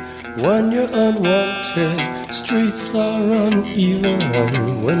wicked when you're unwanted. Streets are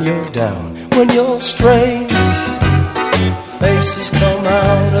uneven when you're down. When you're strange, faces come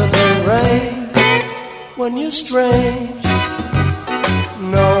out of the rain. When you're strange,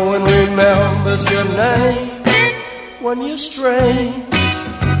 no one remembers your name. When you're strange,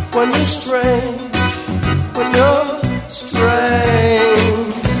 when you're strange, when you're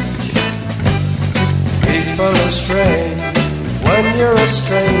strange. People are strange when you're a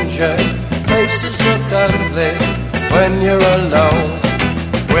stranger. Faces look ugly when you're alone.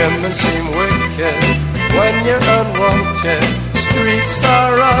 Women seem wicked when you're unwanted. Streets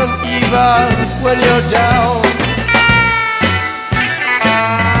are uneven when you're down.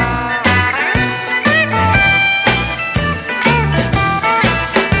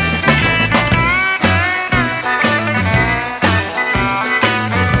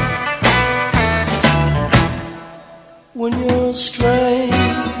 When you're strange,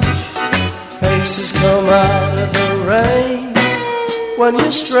 faces come out of the rain. When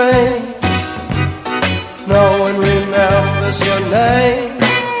you're strange, no one remembers your name.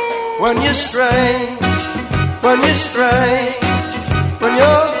 When you're strange, when you're strange, when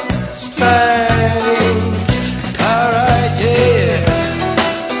you're strange. Alright, yeah.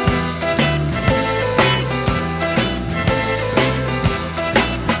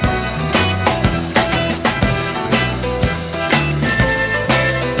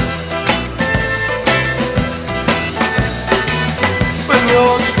 When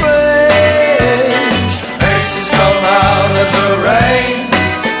you're strange, faces come out of the rain.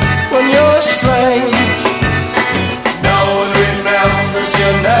 When you're strange, no one remembers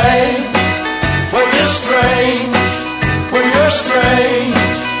your name. When you're strange, when you're strange,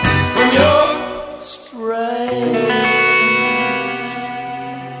 when you're strange.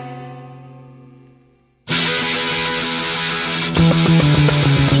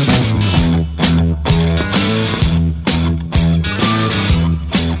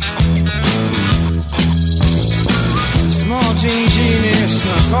 Small Jean Genie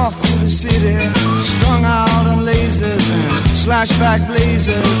snuck off to the city, strung out on lasers and slashback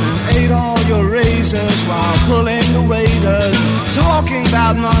blazers, and ate all your razors while pulling the waiters, talking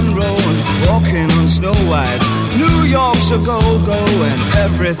about Monroe and walking on Snow White. New York's a go-go and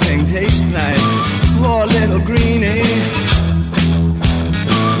everything tastes nice. Poor little greenie.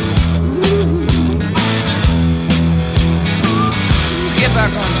 Ooh. Get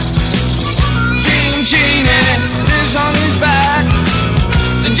back on it. Jean Genie lives on his back.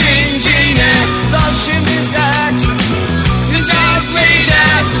 The Jean Genie loves chimney stacks. He's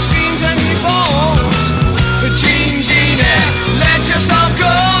outrageous, he screams and he falls. The Jean Genie, let yourself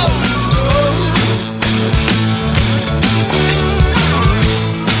go.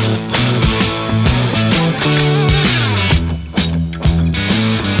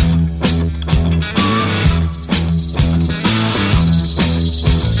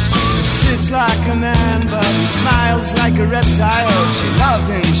 Sits like a man, but he smiles like a reptile.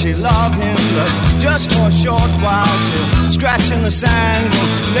 She love him, but just for a short while. She'll scratch in the sand,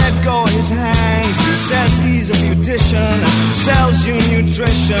 won't let go of his hand. He says he's a beautician, sells you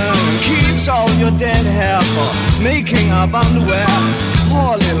nutrition, and keeps all your dead hair for making up underwear.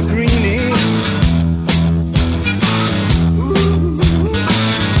 Poor little greenie.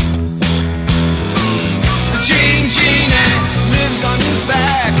 The Jean Genie lives on his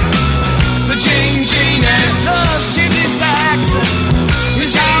back. The Jean Genie loves chimney stacks.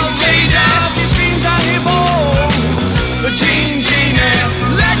 He's outrageous, he screams and he bawls. The Jean Genie,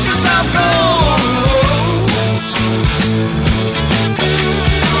 let yourself go.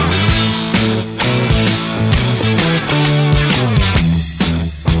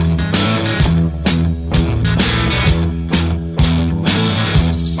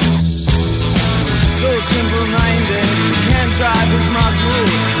 So simple-minded, he can't drive his Mach-Roo.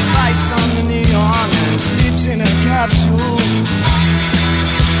 He bites on the neon and sleeps in a capsule.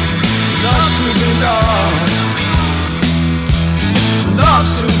 Loves to belong.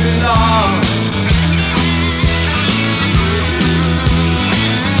 Loves to belong.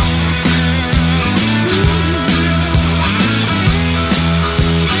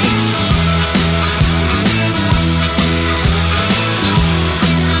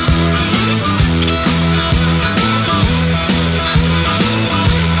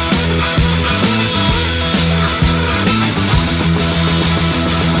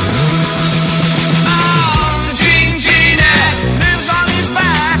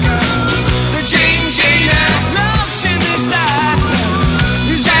 The Jean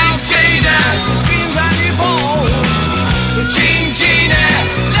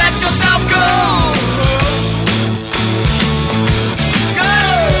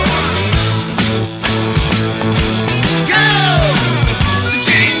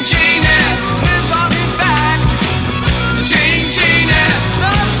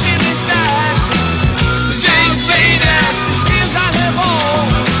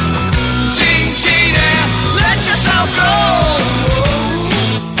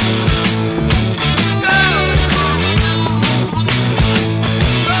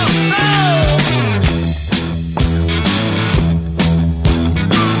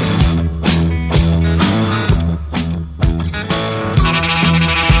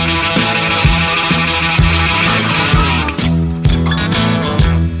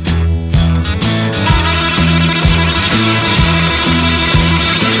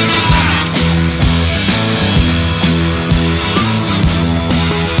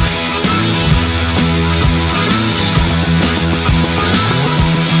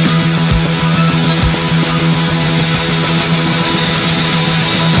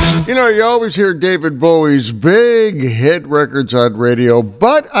You know, you always hear David Bowie's big hit records on radio,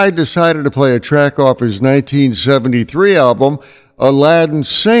 but I decided to play a track off his 1973 album, Aladdin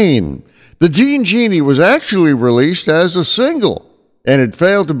Sane. The Gene Genie was actually released as a single, and it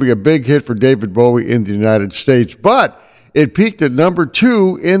failed to be a big hit for David Bowie in the United States, but it peaked at number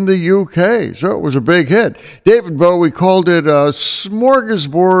 2 in the UK, so it was a big hit. David Bowie called it a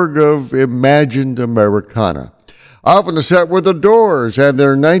smorgasbord of imagined Americana. Off on the set were The Doors and their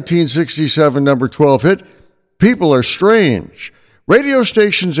 1967 number 12 hit, People Are Strange. Radio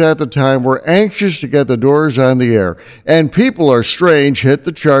stations at the time were anxious to get The Doors on the air, and People Are Strange hit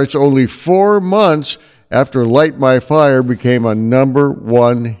the charts only 4 months after Light My Fire became a number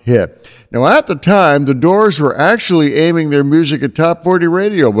 1 hit. Now, at the time, The Doors were actually aiming their music at top 40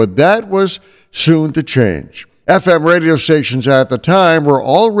 radio, but that was soon to change. FM radio stations at the time were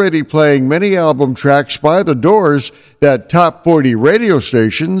already playing many album tracks by The Doors that top 40 radio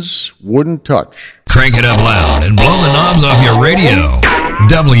stations wouldn't touch. Crank it up loud and blow the knobs off your radio.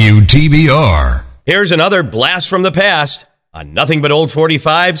 WTBR. Here's another blast from the past on Nothing But Old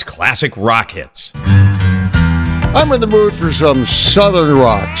 45's classic rock hits. I'm in the mood for some Southern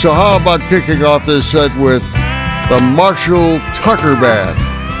rock, so how about kicking off this set with the Marshall Tucker Band?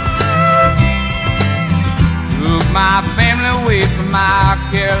 Took my family away from my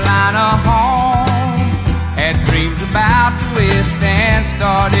Carolina home. Had dreams about the West and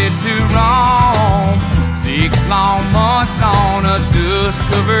started to roam. 6 long months on a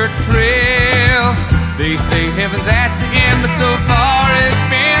dust-covered trail. They say heaven's at the end, but so far it's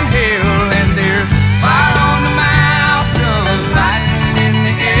been hell. And there's fire on the mountain, lightning in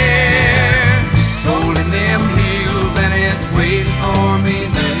the air, rolling them hills, and it's waiting for me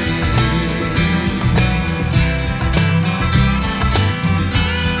there.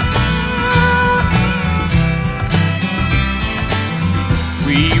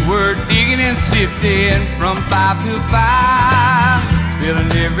 We were digging and sifting from 5 to 5, selling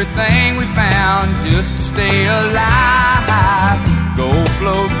everything we found just to stay alive. Gold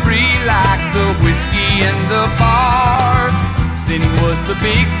flowed free like the whiskey in the bar. Sinning was the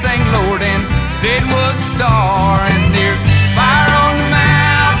big thing, Lord, and sin was a star. And there's fire on the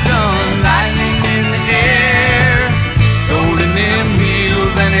mountain, lightning in the air, gold in them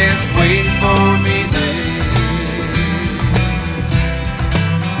hills, and it's waiting for me there.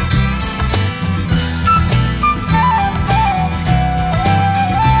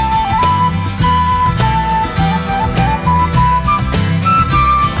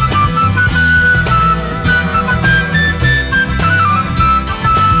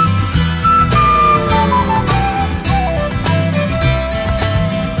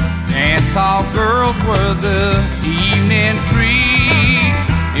 All girls were the evening treat,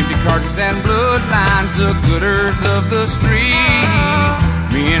 empty cartridges and bloodlines, the gooders of the street.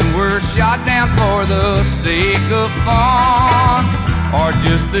 Men were shot down for the sake of fun, or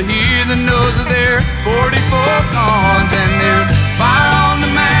just to hear the nose of their 44 guns. And there's fire on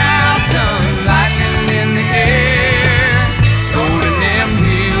the mountain, lightning in the air, gold in them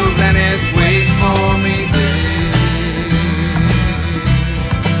hills, and it's waiting for me there.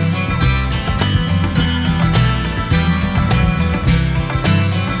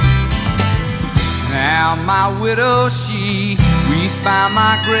 Now my widow, she weeps by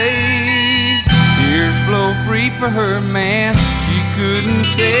my grave. Tears flow free for her man, she couldn't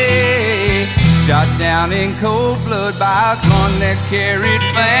say. Shot down in cold blood by a gun that carried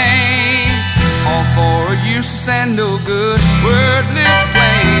fame. All for a useless and no good, wordless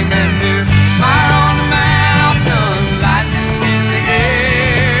claim. And there's fire on the mountain, lightning in the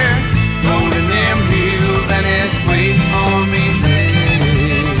air, gold in them hills, and it's waiting for me there.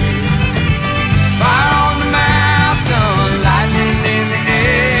 Fire on the mountain, lightning in the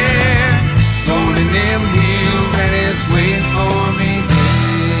air, gold in them hills, and it's waiting for me there.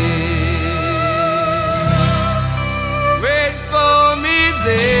 Wait for me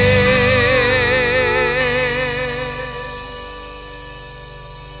there.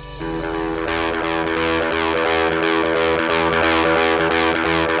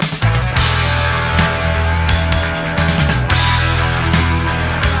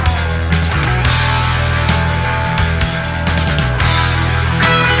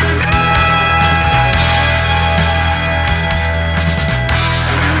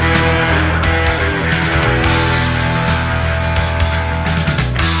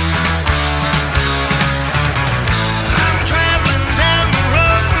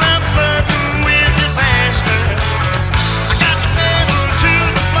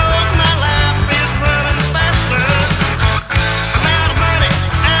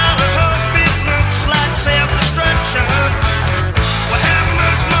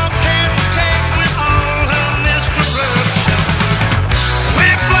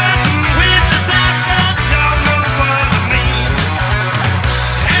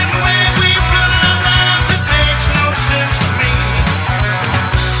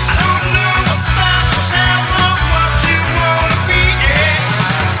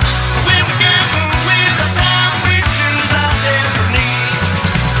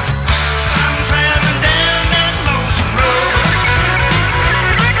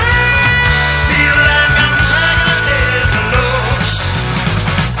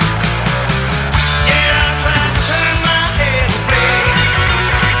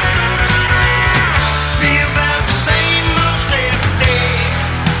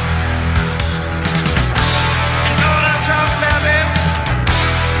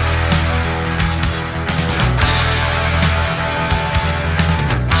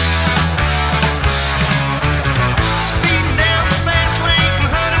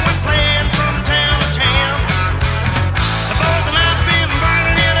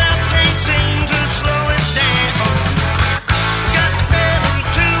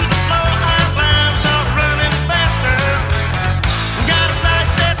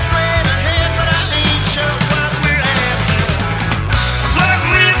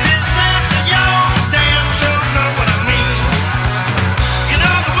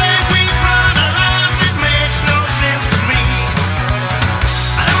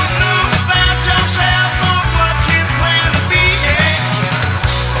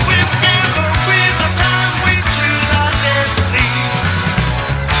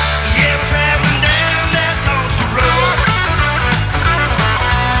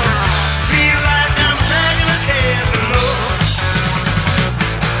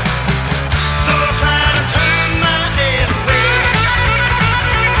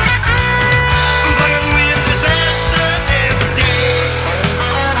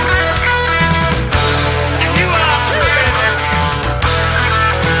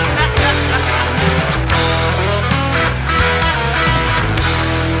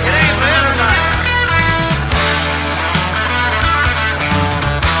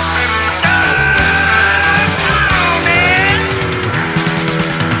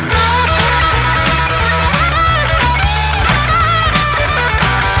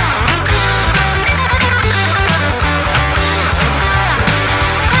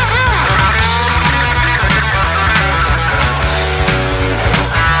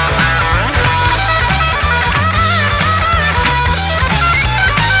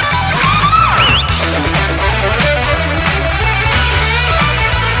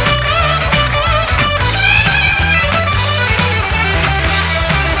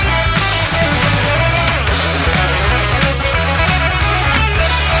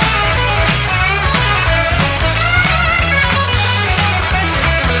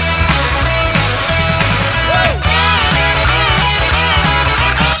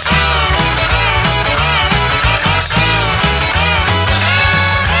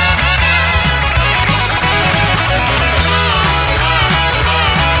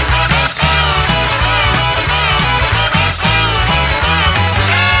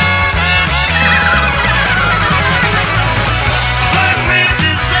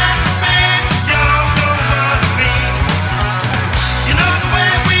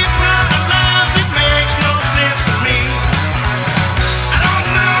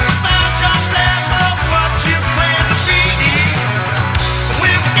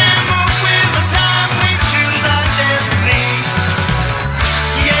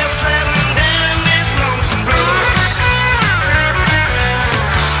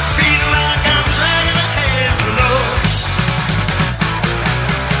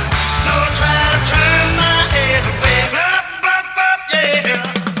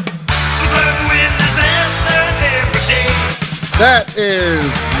 That is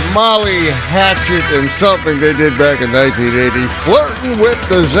Molly Hatchet and something they did back in 1980, Flirting with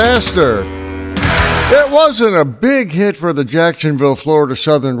Disaster. It wasn't a big hit for the Jacksonville, Florida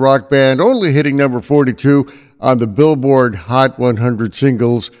Southern rock band, only hitting number 42 on the Billboard Hot 100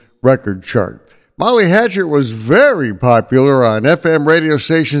 Singles record chart. Molly Hatchet was very popular on FM radio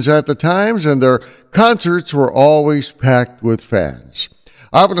stations at the times, and their concerts were always packed with fans.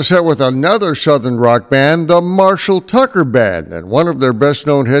 I'm going to set with another Southern rock band, the Marshall Tucker Band, and one of their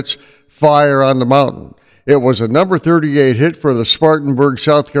best-known hits, Fire on the Mountain. It was a number 38 hit for the Spartanburg,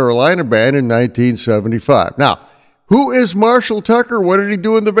 South Carolina band in 1975. Now, who is Marshall Tucker? What did he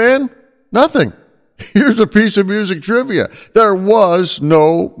do in the band? Nothing. Here's a piece of music trivia. There was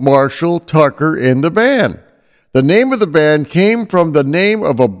no Marshall Tucker in the band. The name of the band came from the name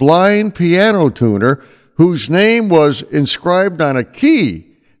of a blind piano tuner whose name was inscribed on a key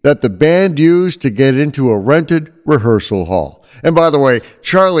that the band used to get into a rented rehearsal hall. And by the way,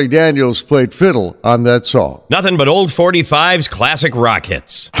 Charlie Daniels played fiddle on that song. Nothing but old 45's classic rock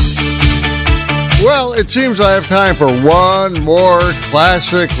hits. Well, it seems I have time for one more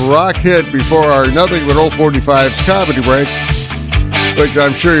classic rock hit before our Nothing But Old 45's comedy break, which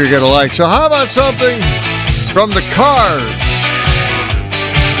I'm sure you're going to like. So how about something from the Cars?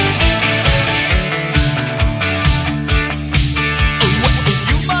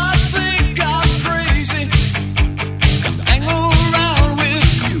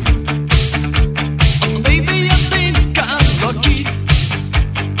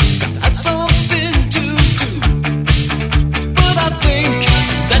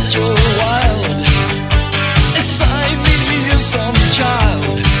 Some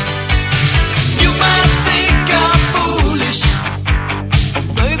child, you might think I'm foolish.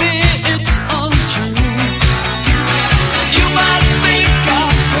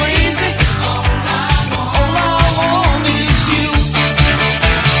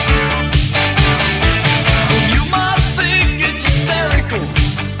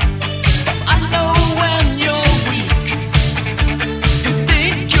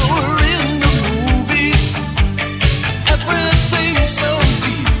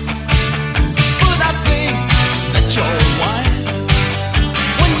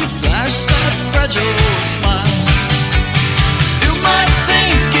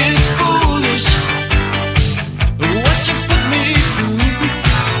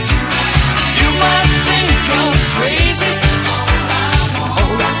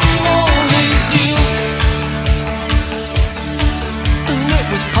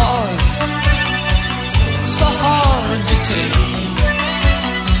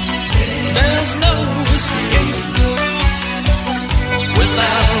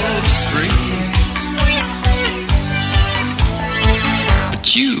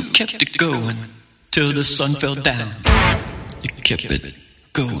 kept it going till the sun fell down. You kept it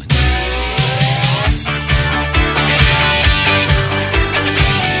going.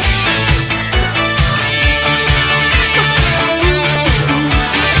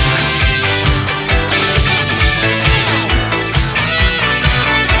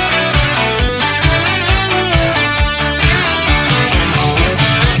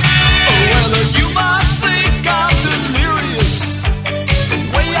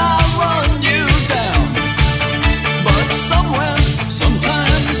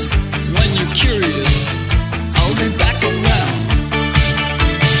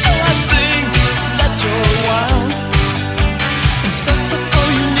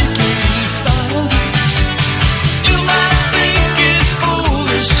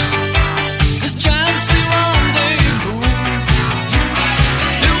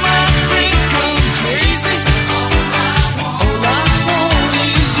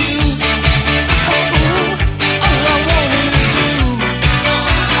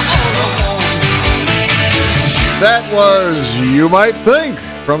 That was You Might Think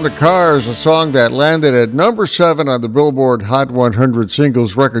from the Cars, a song that landed at number 7 on the Billboard Hot 100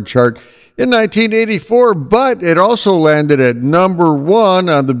 Singles record chart in 1984, but it also landed at number 1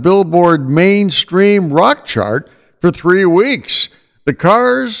 on the Billboard Mainstream Rock chart for 3 weeks. The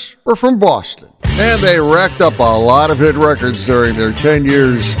Cars were from Boston, and they racked up a lot of hit records during their 10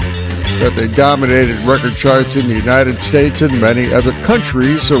 years that they dominated record charts in the United States and many other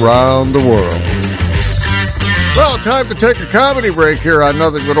countries around the world. Well, time to take a comedy break here on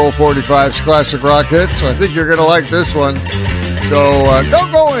Nothing But Old 45's Classic Rock Hits. I think you're going to like this one. So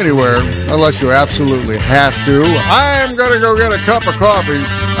don't go anywhere unless you absolutely have to. I'm going to go get a cup of coffee.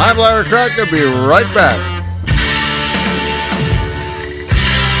 I'm Larry Kratka. Be right back.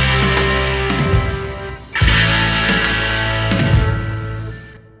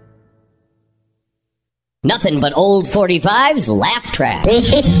 Nothing but old 45's laugh track.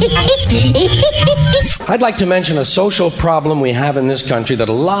 I'd like to mention a social problem we have in this country that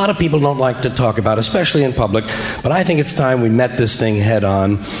a lot of people don't like to talk about, especially in public, but I think it's time we met this thing head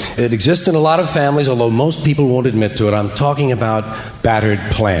on. It exists in a lot of families, although most people won't admit to it. I'm talking about battered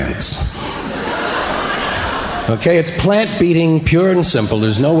plants. Okay, it's plant beating, pure and simple.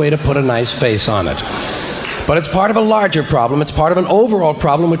 There's no way to put a nice face on it. But it's part of a larger problem. It's part of an overall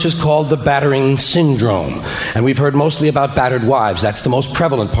problem which is called the battering syndrome. And we've heard mostly about battered wives. That's the most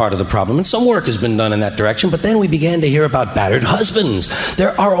prevalent part of the problem. And some work has been done in that direction. But then we began to hear about battered husbands.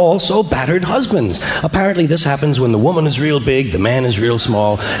 There are also battered husbands. Apparently this happens when the woman is real big, the man is real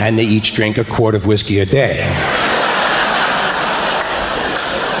small, and they each drink a quart of whiskey a day.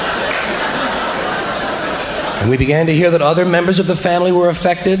 And we began to hear that other members of the family were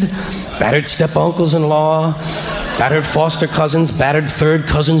affected. Battered step-uncles-in-law, battered foster cousins, battered third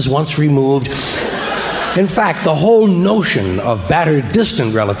cousins once removed. In fact, the whole notion of battered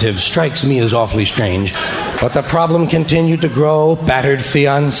distant relatives strikes me as awfully strange. But the problem continued to grow. Battered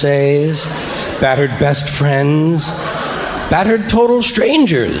fiancés, battered best friends, battered total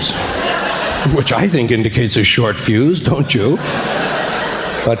strangers, which I think indicates a short fuse, don't you?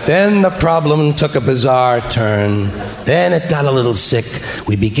 But then the problem took a bizarre turn. Then it got a little sick.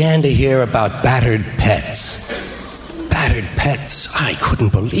 We began to hear about battered pets. Battered pets. I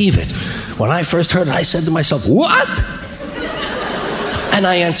couldn't believe it. When I first heard it, I said to myself, what? And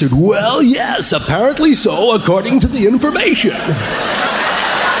I answered, well, yes, apparently so, according to the information.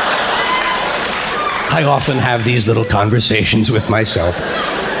 I often have these little conversations with myself.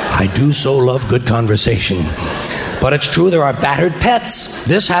 I do so love good conversation. But it's true, there are battered pets.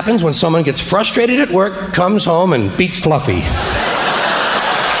 This happens when someone gets frustrated at work, comes home, and beats Fluffy.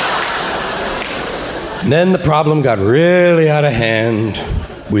 And then the problem got really out of hand.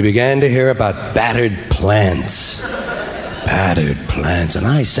 We began to hear about battered plants. Battered plants. And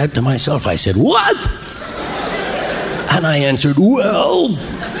I said to myself, I said, what? And I answered, well,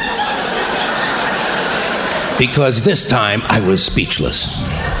 because this time I was speechless.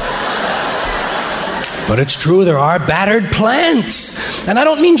 But it's true, there are battered plants. And I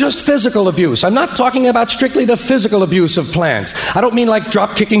don't mean just physical abuse. I'm not talking about strictly the physical abuse of plants. I don't mean like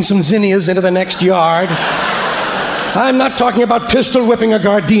drop-kicking some zinnias into the next yard. I'm not talking about pistol whipping a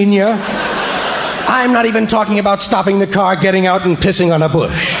gardenia. I'm not even talking about stopping the car, getting out, and pissing on a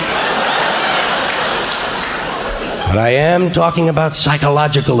bush. But I am talking about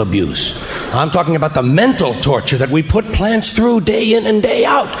psychological abuse. I'm talking about the mental torture that we put plants through day in and day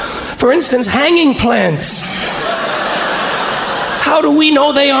out. For instance, hanging plants. How do we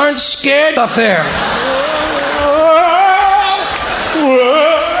know they aren't scared up there?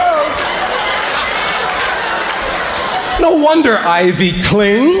 No wonder ivy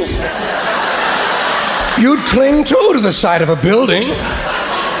clings. You'd cling too to the side of a building.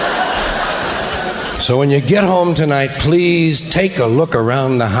 So when you get home tonight, please take a look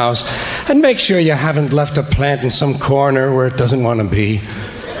around the house and make sure you haven't left a plant in some corner where it doesn't want to be.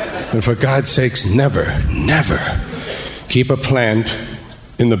 And for God's sakes, never, never keep a plant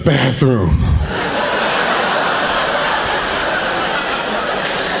in the bathroom.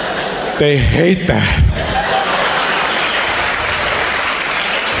 They hate that.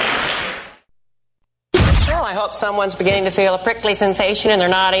 Well, I hope someone's beginning to feel a prickly sensation in their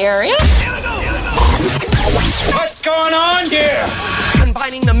naughty area. What's going on here?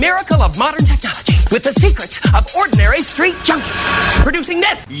 Combining the miracle of modern technology with the secrets of ordinary street junkies. Producing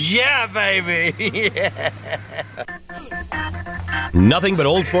this. Yeah, baby. Yeah. Nothing but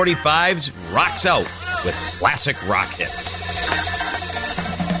old 45s rocks out with classic rock hits.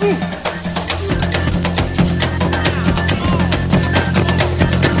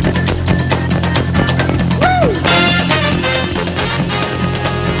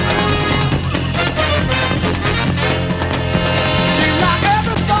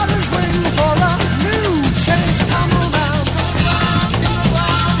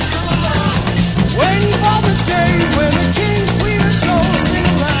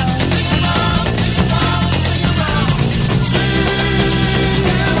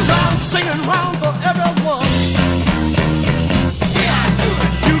 Round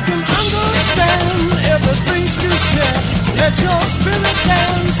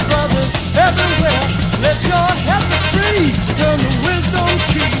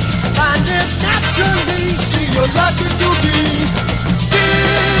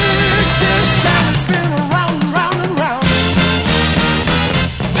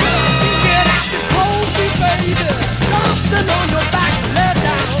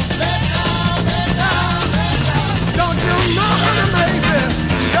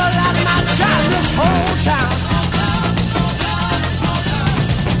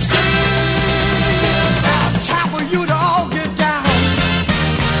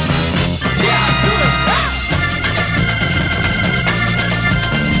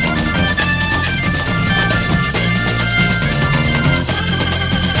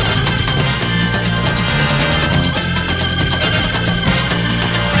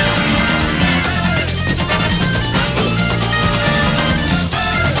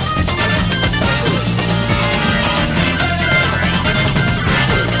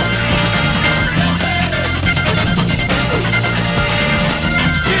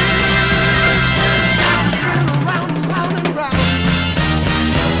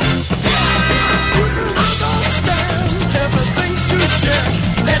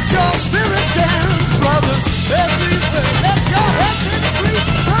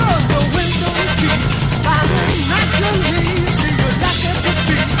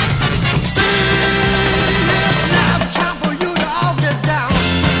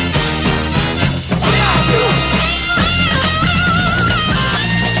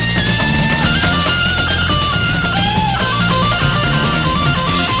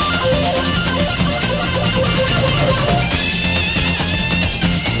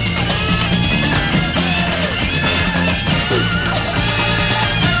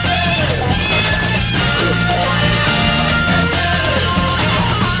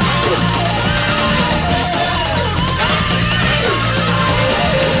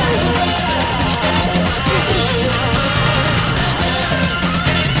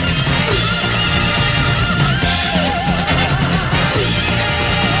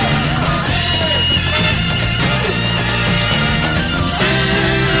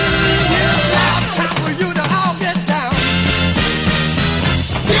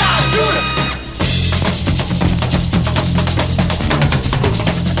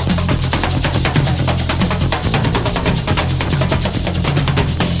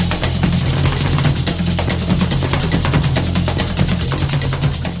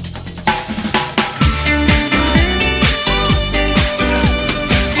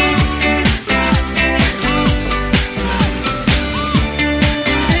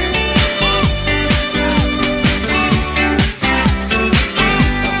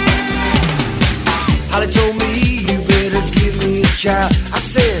Holly told me, you better give me a child. I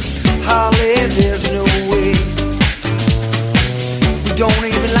said, Holly, there's no way. We don't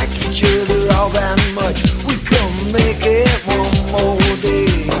even like each other all that much. We can make it one more day.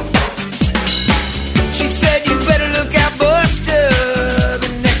 She said, you better look out, Buster.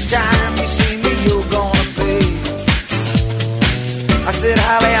 The next time you see me, you're gonna pay. I said,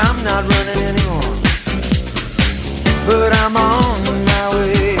 Holly, I'm not running anymore, but I'm on my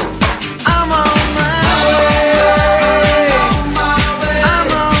way. I'm on my way. I'm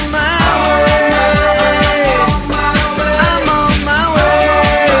on my way. I'm on my way.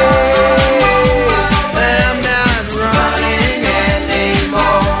 But I'm not running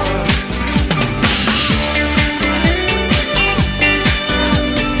anymore.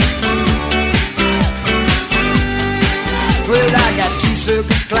 Well, I got two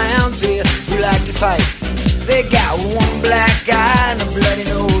circus clowns here who like to fight. They got one black eye and a bloody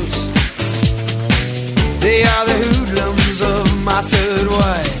nose. They are the hoodlums of my third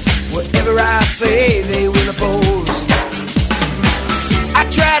wife. Whatever I say, they will oppose. I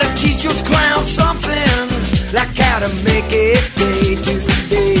try to teach those clowns something, like how to make it day to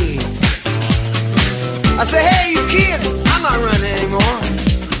day. I say, hey, you kids, I'm not running anymore,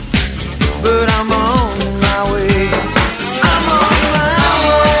 but I'm on my way. I'm on my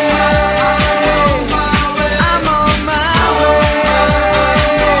way. I'm on my way.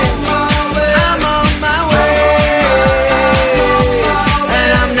 I'm on my way.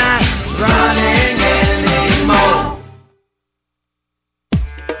 And I'm not running anymore.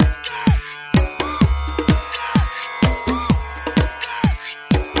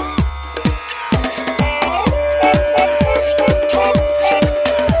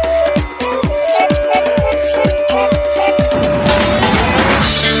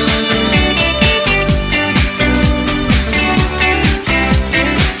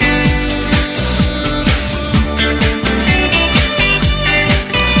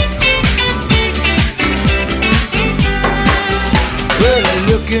 Well, I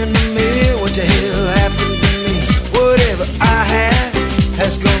look in the mirror, what the hell happened to me? Whatever I had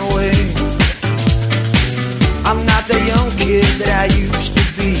has gone away. I'm not the young kid that I used to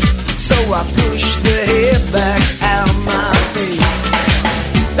be, so I push the hair back out of my face.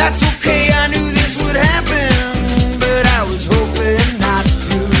 That's okay, I knew this would happen, but I was hoping not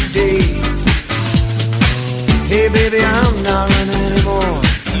today. Hey baby, I'm not running anymore,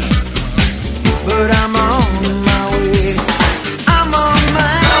 but I'm on my way. I'm on my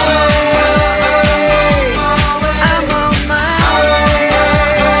way. I'm on my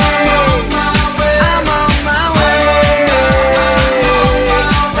way. I'm on my way.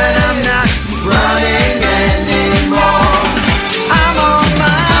 But I'm not running anymore. I'm on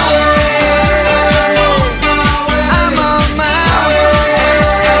my way. I'm on my way.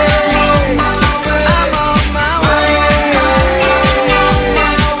 I'm on my way.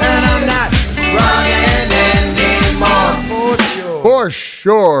 And I'm not running anymore for sure. For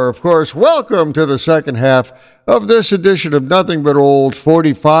sure, of course. Welcome to the second half of this edition of Nothing But Old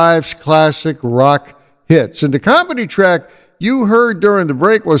 45's Classic Rock Hits. And the comedy track you heard during the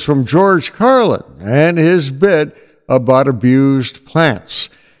break was from George Carlin and his bit about abused plants.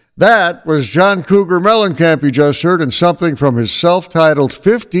 That was John Cougar Mellencamp you just heard, and something from his self-titled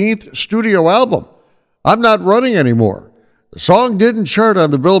 15th studio album, I'm Not Running Anymore. The song didn't chart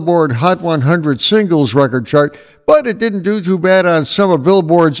on the Billboard Hot 100 Singles record chart, but it didn't do too bad on some of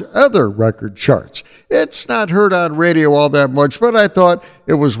Billboard's other record charts. It's not heard on radio all that much, but I thought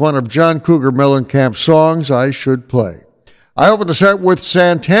it was one of John Cougar Mellencamp's songs I should play. I opened the set with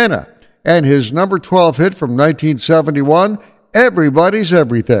Santana and his number 12 hit from 1971, Everybody's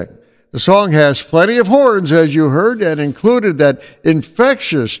Everything. The song has plenty of horns, as you heard, and included that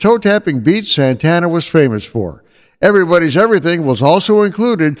infectious toe-tapping beat Santana was famous for. Everybody's Everything was also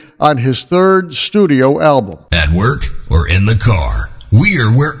included on his third studio album. At work or in the car, we're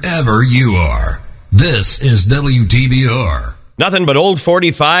wherever you are. This is WTBR. Nothing but old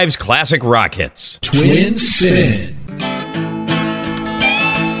 45's classic rock hits. Twin Spin.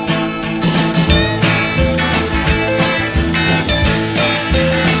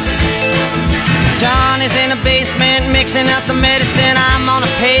 Johnny's in the basement mixing up the medicine. I'm on the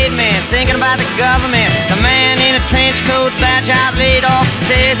pavement thinking about the government. The man in a trench coat, badge out, laid off,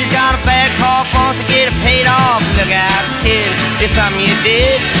 says he's got a bad cough, wants to get it paid off. Look out, kid, it's something you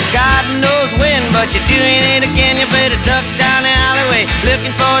did. God knows when, but you're doing it again. You better duck down the alleyway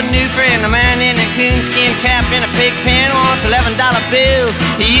looking for a new friend. The man in a coonskin cap and a pig pen wants $11 bills.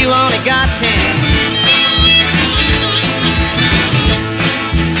 You only got 10.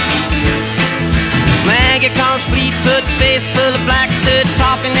 Maggie comes Fleetfoot, face full of black soot,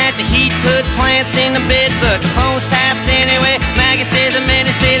 talking at the heat, put plans pants in the bed, but the phone's tapped anyway. Maggie says the men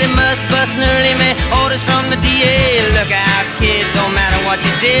say they must bust an early man. Orders from the DA. Look out, kid, don't matter what you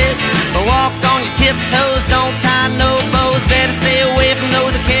did, but walk on your tiptoes, don't tie no bows. Better stay away from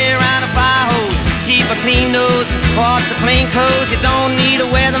those that carry around a fire hose. Keep a clean nose, wash your plain clothes. You don't need a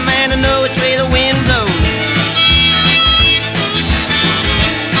weatherman to know which way the wind blows.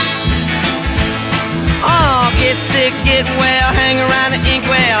 Oh, get sick, get well, hang around the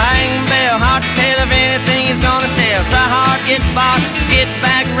inkwell, hang bell, hard to tell if anything is gonna sell. Try hard, get bought, get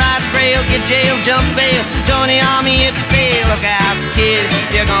back, ride rail, get jail, jump bail, join the army if you fail. Look out, kid,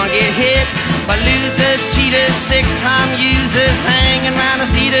 you're gonna get hit by losers, cheaters, six-time users, hanging around the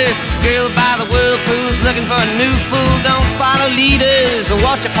theaters. Girl by the whirlpools, looking for a new fool. Don't follow leaders, or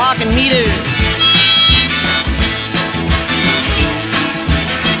watch your parking meters.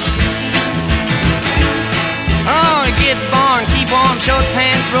 Oh, get born, keep warm, short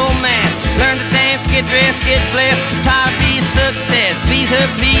pants, romance. Learn to dance, get dressed, get blessed. Try to be success, please her,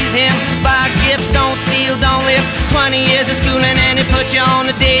 please him. Buy gifts, don't steal, don't live. 20 years of schooling and they put you on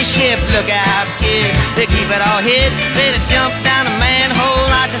the day shift. Look out, kid, they keep it all hid. Better jump down a manhole,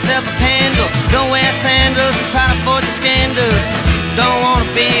 light yourself a candle. Don't wear sandals and try to forge the scandals. Don't wanna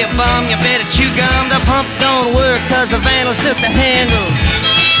be a bum, you better chew gum. The pump don't work cause the vandals took the handle.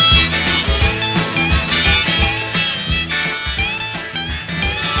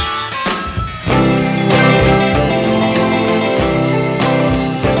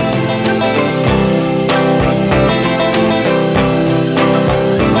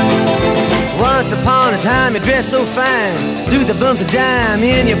 Once upon a time you dressed so fine, threw the bumps of dime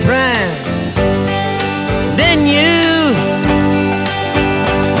in your prime. Then you,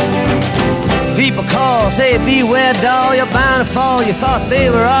 people call, say beware doll, you're bound to fall. You thought they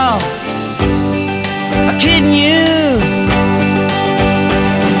were all kidding you.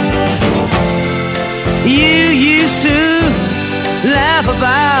 You used to laugh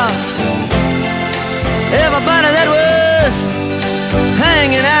about everybody that was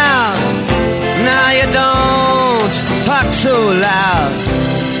hanging out. Now you don't talk so loud.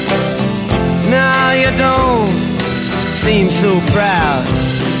 Now you don't seem so proud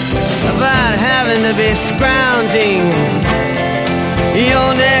about having to be scrounging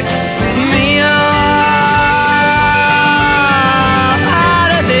your next meal. How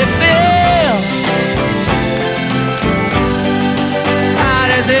does it feel? How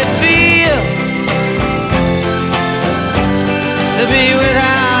does it feel to be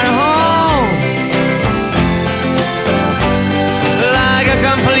without a home? Like a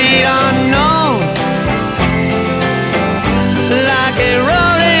complete unknown, like a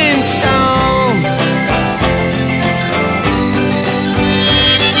rolling stone.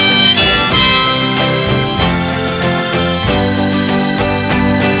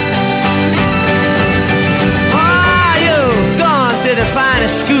 Oh, you've gone to the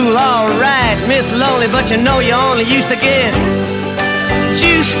finest school, all right, Miss Lonely, but you know you only used to get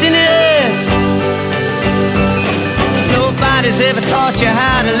juiced in it. Nobody's ever taught you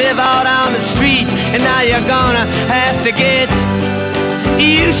how to live out on the street, and now you're gonna have to get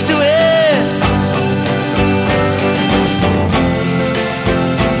used to it.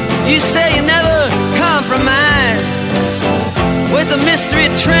 You say you never compromise with a mystery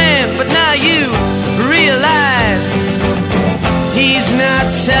tramp, but now you realize he's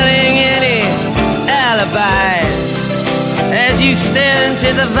not selling any alibis as you stare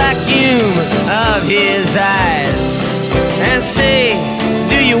into the vacuum of his eyes and say,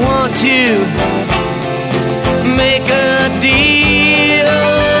 do you want to make a deal?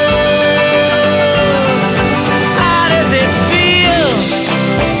 How does it feel?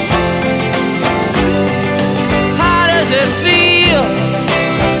 How does it feel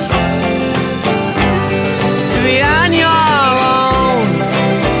to be on your own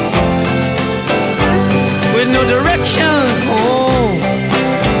with no direction home?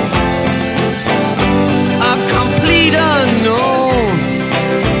 A complete unknown,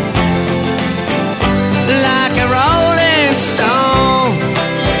 like a rolling stone.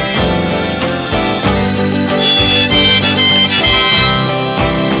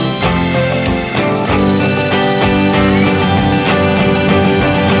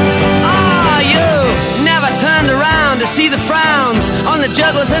 Oh, you never turned around to see the frowns on the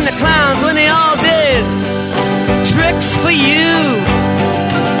jugglers and the clowns when they all did tricks for you.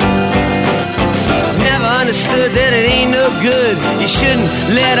 Never understood that it ain't no good. You shouldn't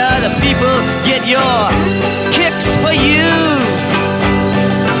let other people get your kicks for you.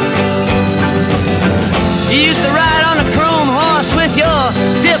 You used to ride on a chrome horse with your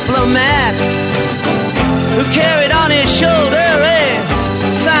diplomat, who carried on his shoulder a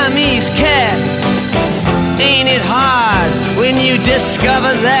Siamese cat.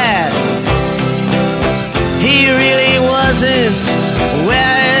 discover that he really wasn't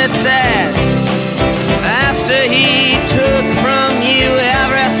where it's at. After he took from you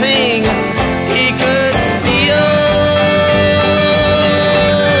everything he could steal.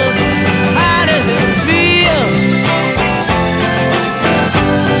 How does it feel?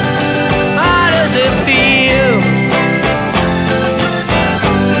 How does it feel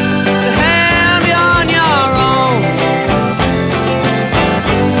to have you on your own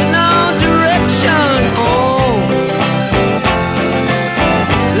with no direction home,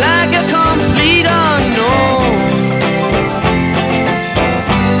 like a complete unknown,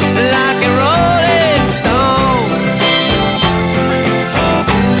 like a rolling stone?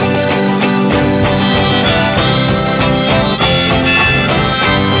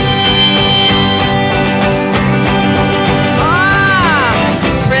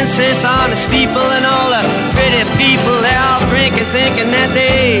 Princess on a steeple and all the pretty people, they all drinking, thinking that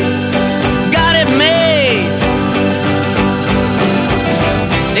they got it made,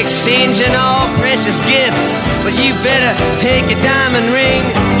 exchanging all precious gifts. But you better take your diamond ring,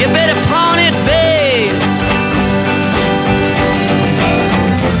 you better pawn it, babe.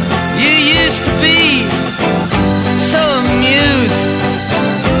 You used to be so amused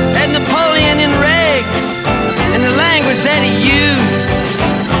at Napoleon in rags and the language that he used.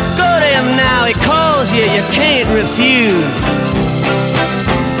 Go to him now, he calls you, you can't refuse.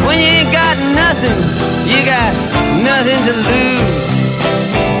 When you ain't got nothing, you got nothing to lose.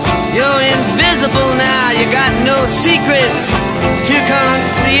 You're invisible now, you got no secrets to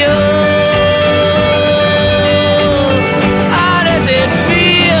conceal. How does it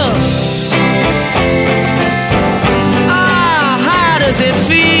feel? How does it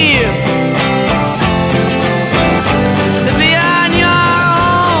feel to be on your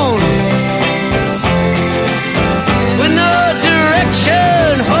own with no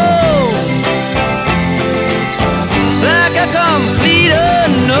direction home, like a complete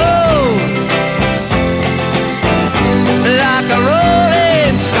unknown, like a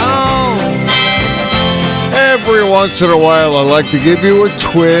rolling stone? Every once in a while, I like to give you a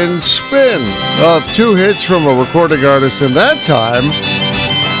twin spin of two hits from a recording artist, and that time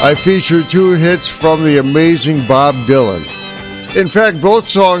I featured two hits from the amazing Bob Dylan. In fact, both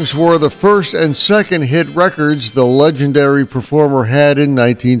songs were the first and second hit records the legendary performer had in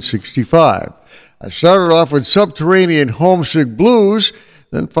 1965. I started off with Subterranean Homesick Blues,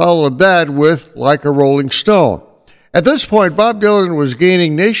 then followed that with Like a Rolling Stone. At this point, Bob Dylan was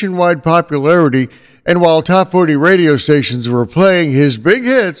gaining nationwide popularity, and while top 40 radio stations were playing his big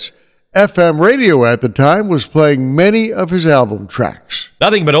hits, FM radio at the time was playing many of his album tracks.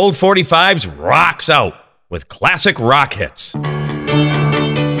 Nothing But Old 45s rocks out with classic rock hits.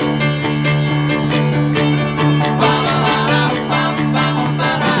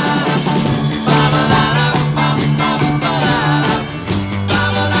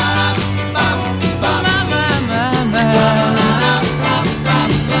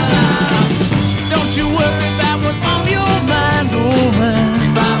 Don't you worry about what's on your mind, oh man.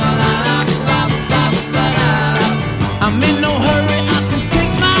 I'm in no hurry, I can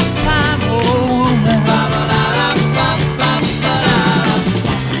take my time, oh man.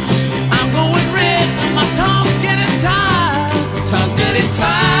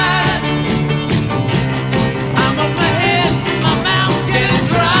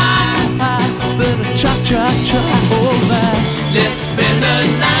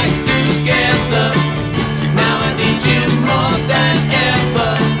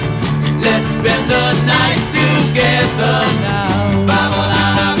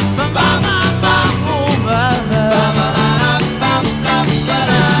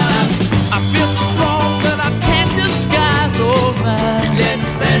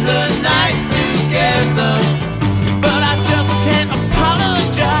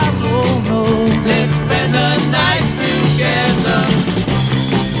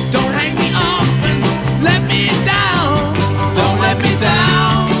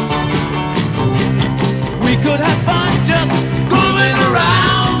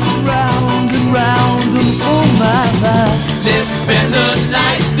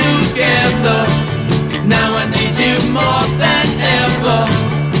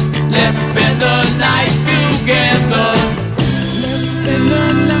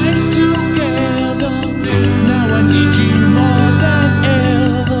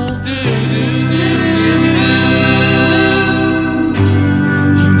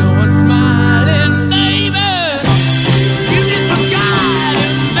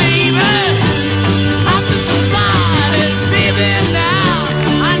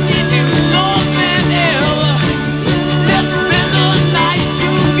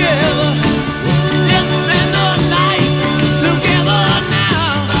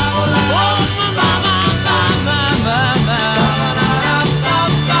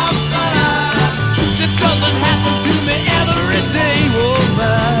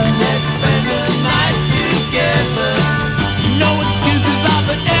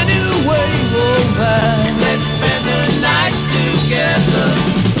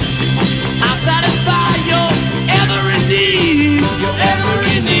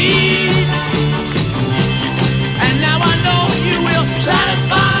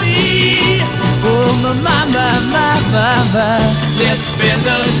 Let's spend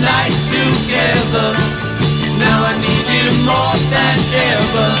the night together. Now I need you more than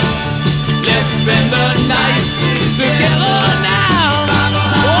ever. Let's spend the night together now.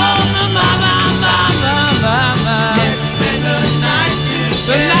 Oh, mama. Let's spend the night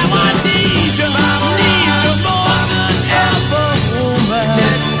together. Now I need you more than ever, woman.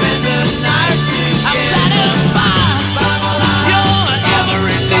 Let's spend the night together. I'm satisfied. You're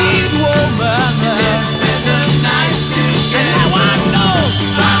every need, woman. Let's spend the night together. And now I know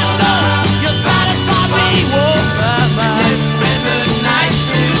you're satisfied me, woman. Let's spend the night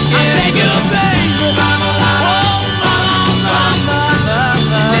together. I beg you, baby. Oh, mama.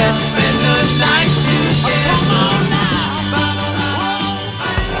 Let's spend the night together. Come on now.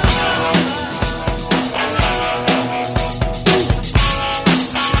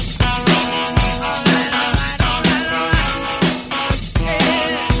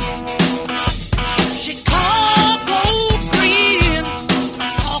 Chicago green,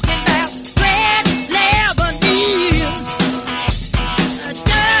 talking about red Lebanese, a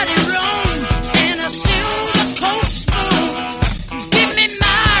dirty room and a silver Coke spoon. Give me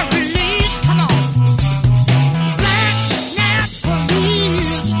my release, come on. Black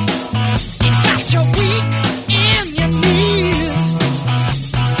Nepalese, it's got you weak in your knees.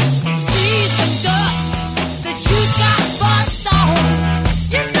 Seas and dust that you got bust on.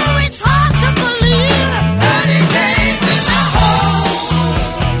 You know it's hard to believe. 30 days in the hole.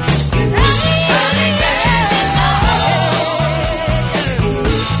 30 days in the hole.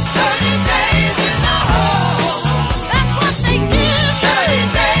 30 days in the hole. That's what they give.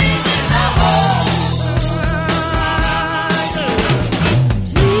 30 days in the hole.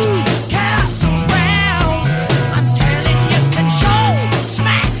 Newcastle round. I'm telling you, control,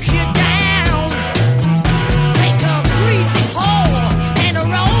 smack you down. Take a greasy hole and a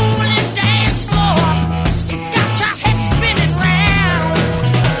rolling dance floor. It's got your head spinning round.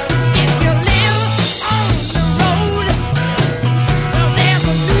 If you live on the road, well, there's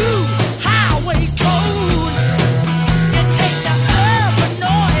a new highway code. You take the urban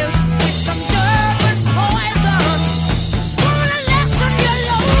noise with some Durban poison. Gonna lessen your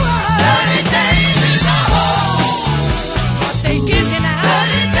load. 30 days in the hole. What they give you now?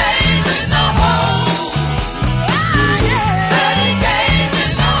 30 days in the hole. Ah, yeah. 30 days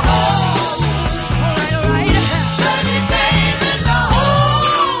in the hole. All right. 30 days in the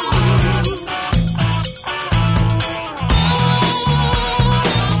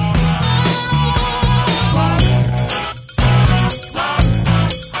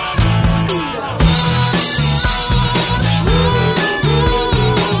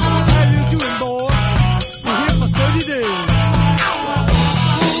How you doing, boy? We're here for 30 days.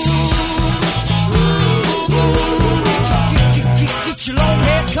 Get your long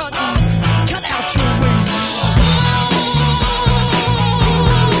hair cut and cut out your wings.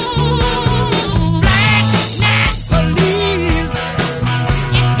 Black Nepalese,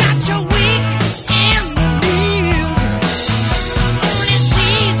 it got you weak in the knees. Only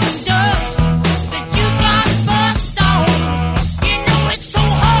seas and dust that you got bust on. You know it's so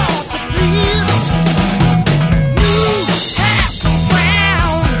hard to please. Newcastle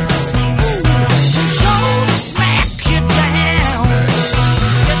round, control, smack you down.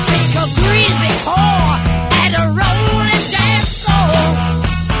 You take a greasy whore at a rolling dance floor.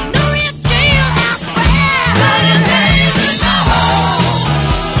 Know your jailhouse bound. 30 days in the hole.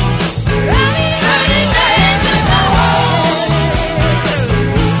 30 days in the hole.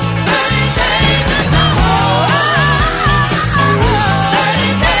 30 days in the hole.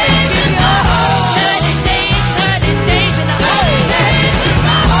 30 days in the hole. 30 days in the hole. 30 days in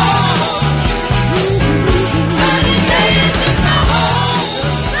the hole. 30 days in the hole.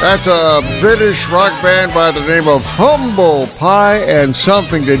 That's a British rock band by the name of Humble Pie and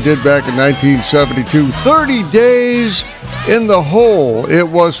something they did back in 1972, 30 Days in the Hole. It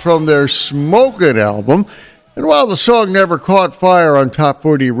was from their Smokin' album. And while the song never caught fire on Top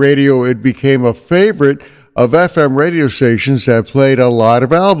 40 radio, it became a favorite of FM radio stations that played a lot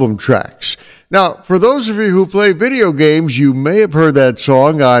of album tracks. Now, for those of you who play video games, you may have heard that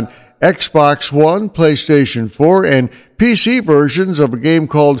song on Xbox One, PlayStation 4, and PC versions of a game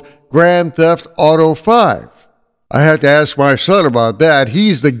called Grand Theft Auto 5. I had to ask my son about that.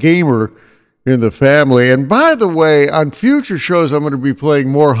 He's the gamer in the family. And by the way, on future shows, I'm going to be playing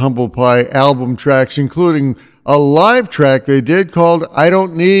more Humble Pie album tracks, including a live track they did called I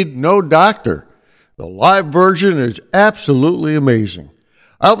Don't Need No Doctor. The live version is absolutely amazing.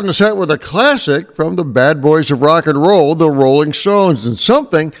 I opened the set with a classic from the bad boys of rock and roll, the Rolling Stones, and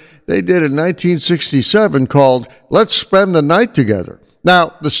something they did in 1967 called Let's Spend the Night Together.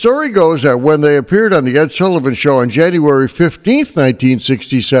 Now, the story goes that when they appeared on The Ed Sullivan Show on January 15th,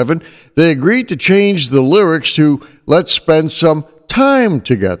 1967, they agreed to change the lyrics to "Let's Spend Some Time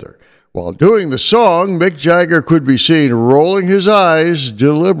Together." While doing the song, Mick Jagger could be seen rolling his eyes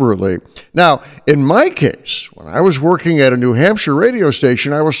deliberately. Now, in my case, when I was working at a New Hampshire radio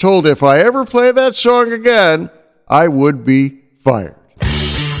station, I was told if I ever play that song again, I would be fired.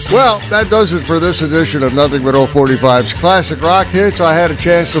 Well, that does it for this edition of Nothing But Old 45's Classic Rock Hits. I had a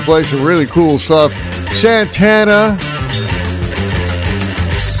chance to play some really cool stuff. Santana,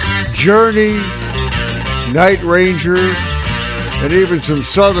 Journey, Night Ranger, and even some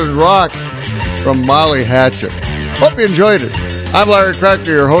Southern rock from Molly Hatchet. Hope you enjoyed it. I'm Larry Kratka,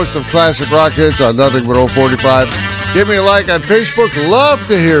 your host of Classic Rock Hits on Nothing But Old 45. Give me a like on Facebook. Love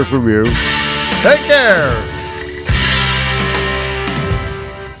to hear from you. Take care.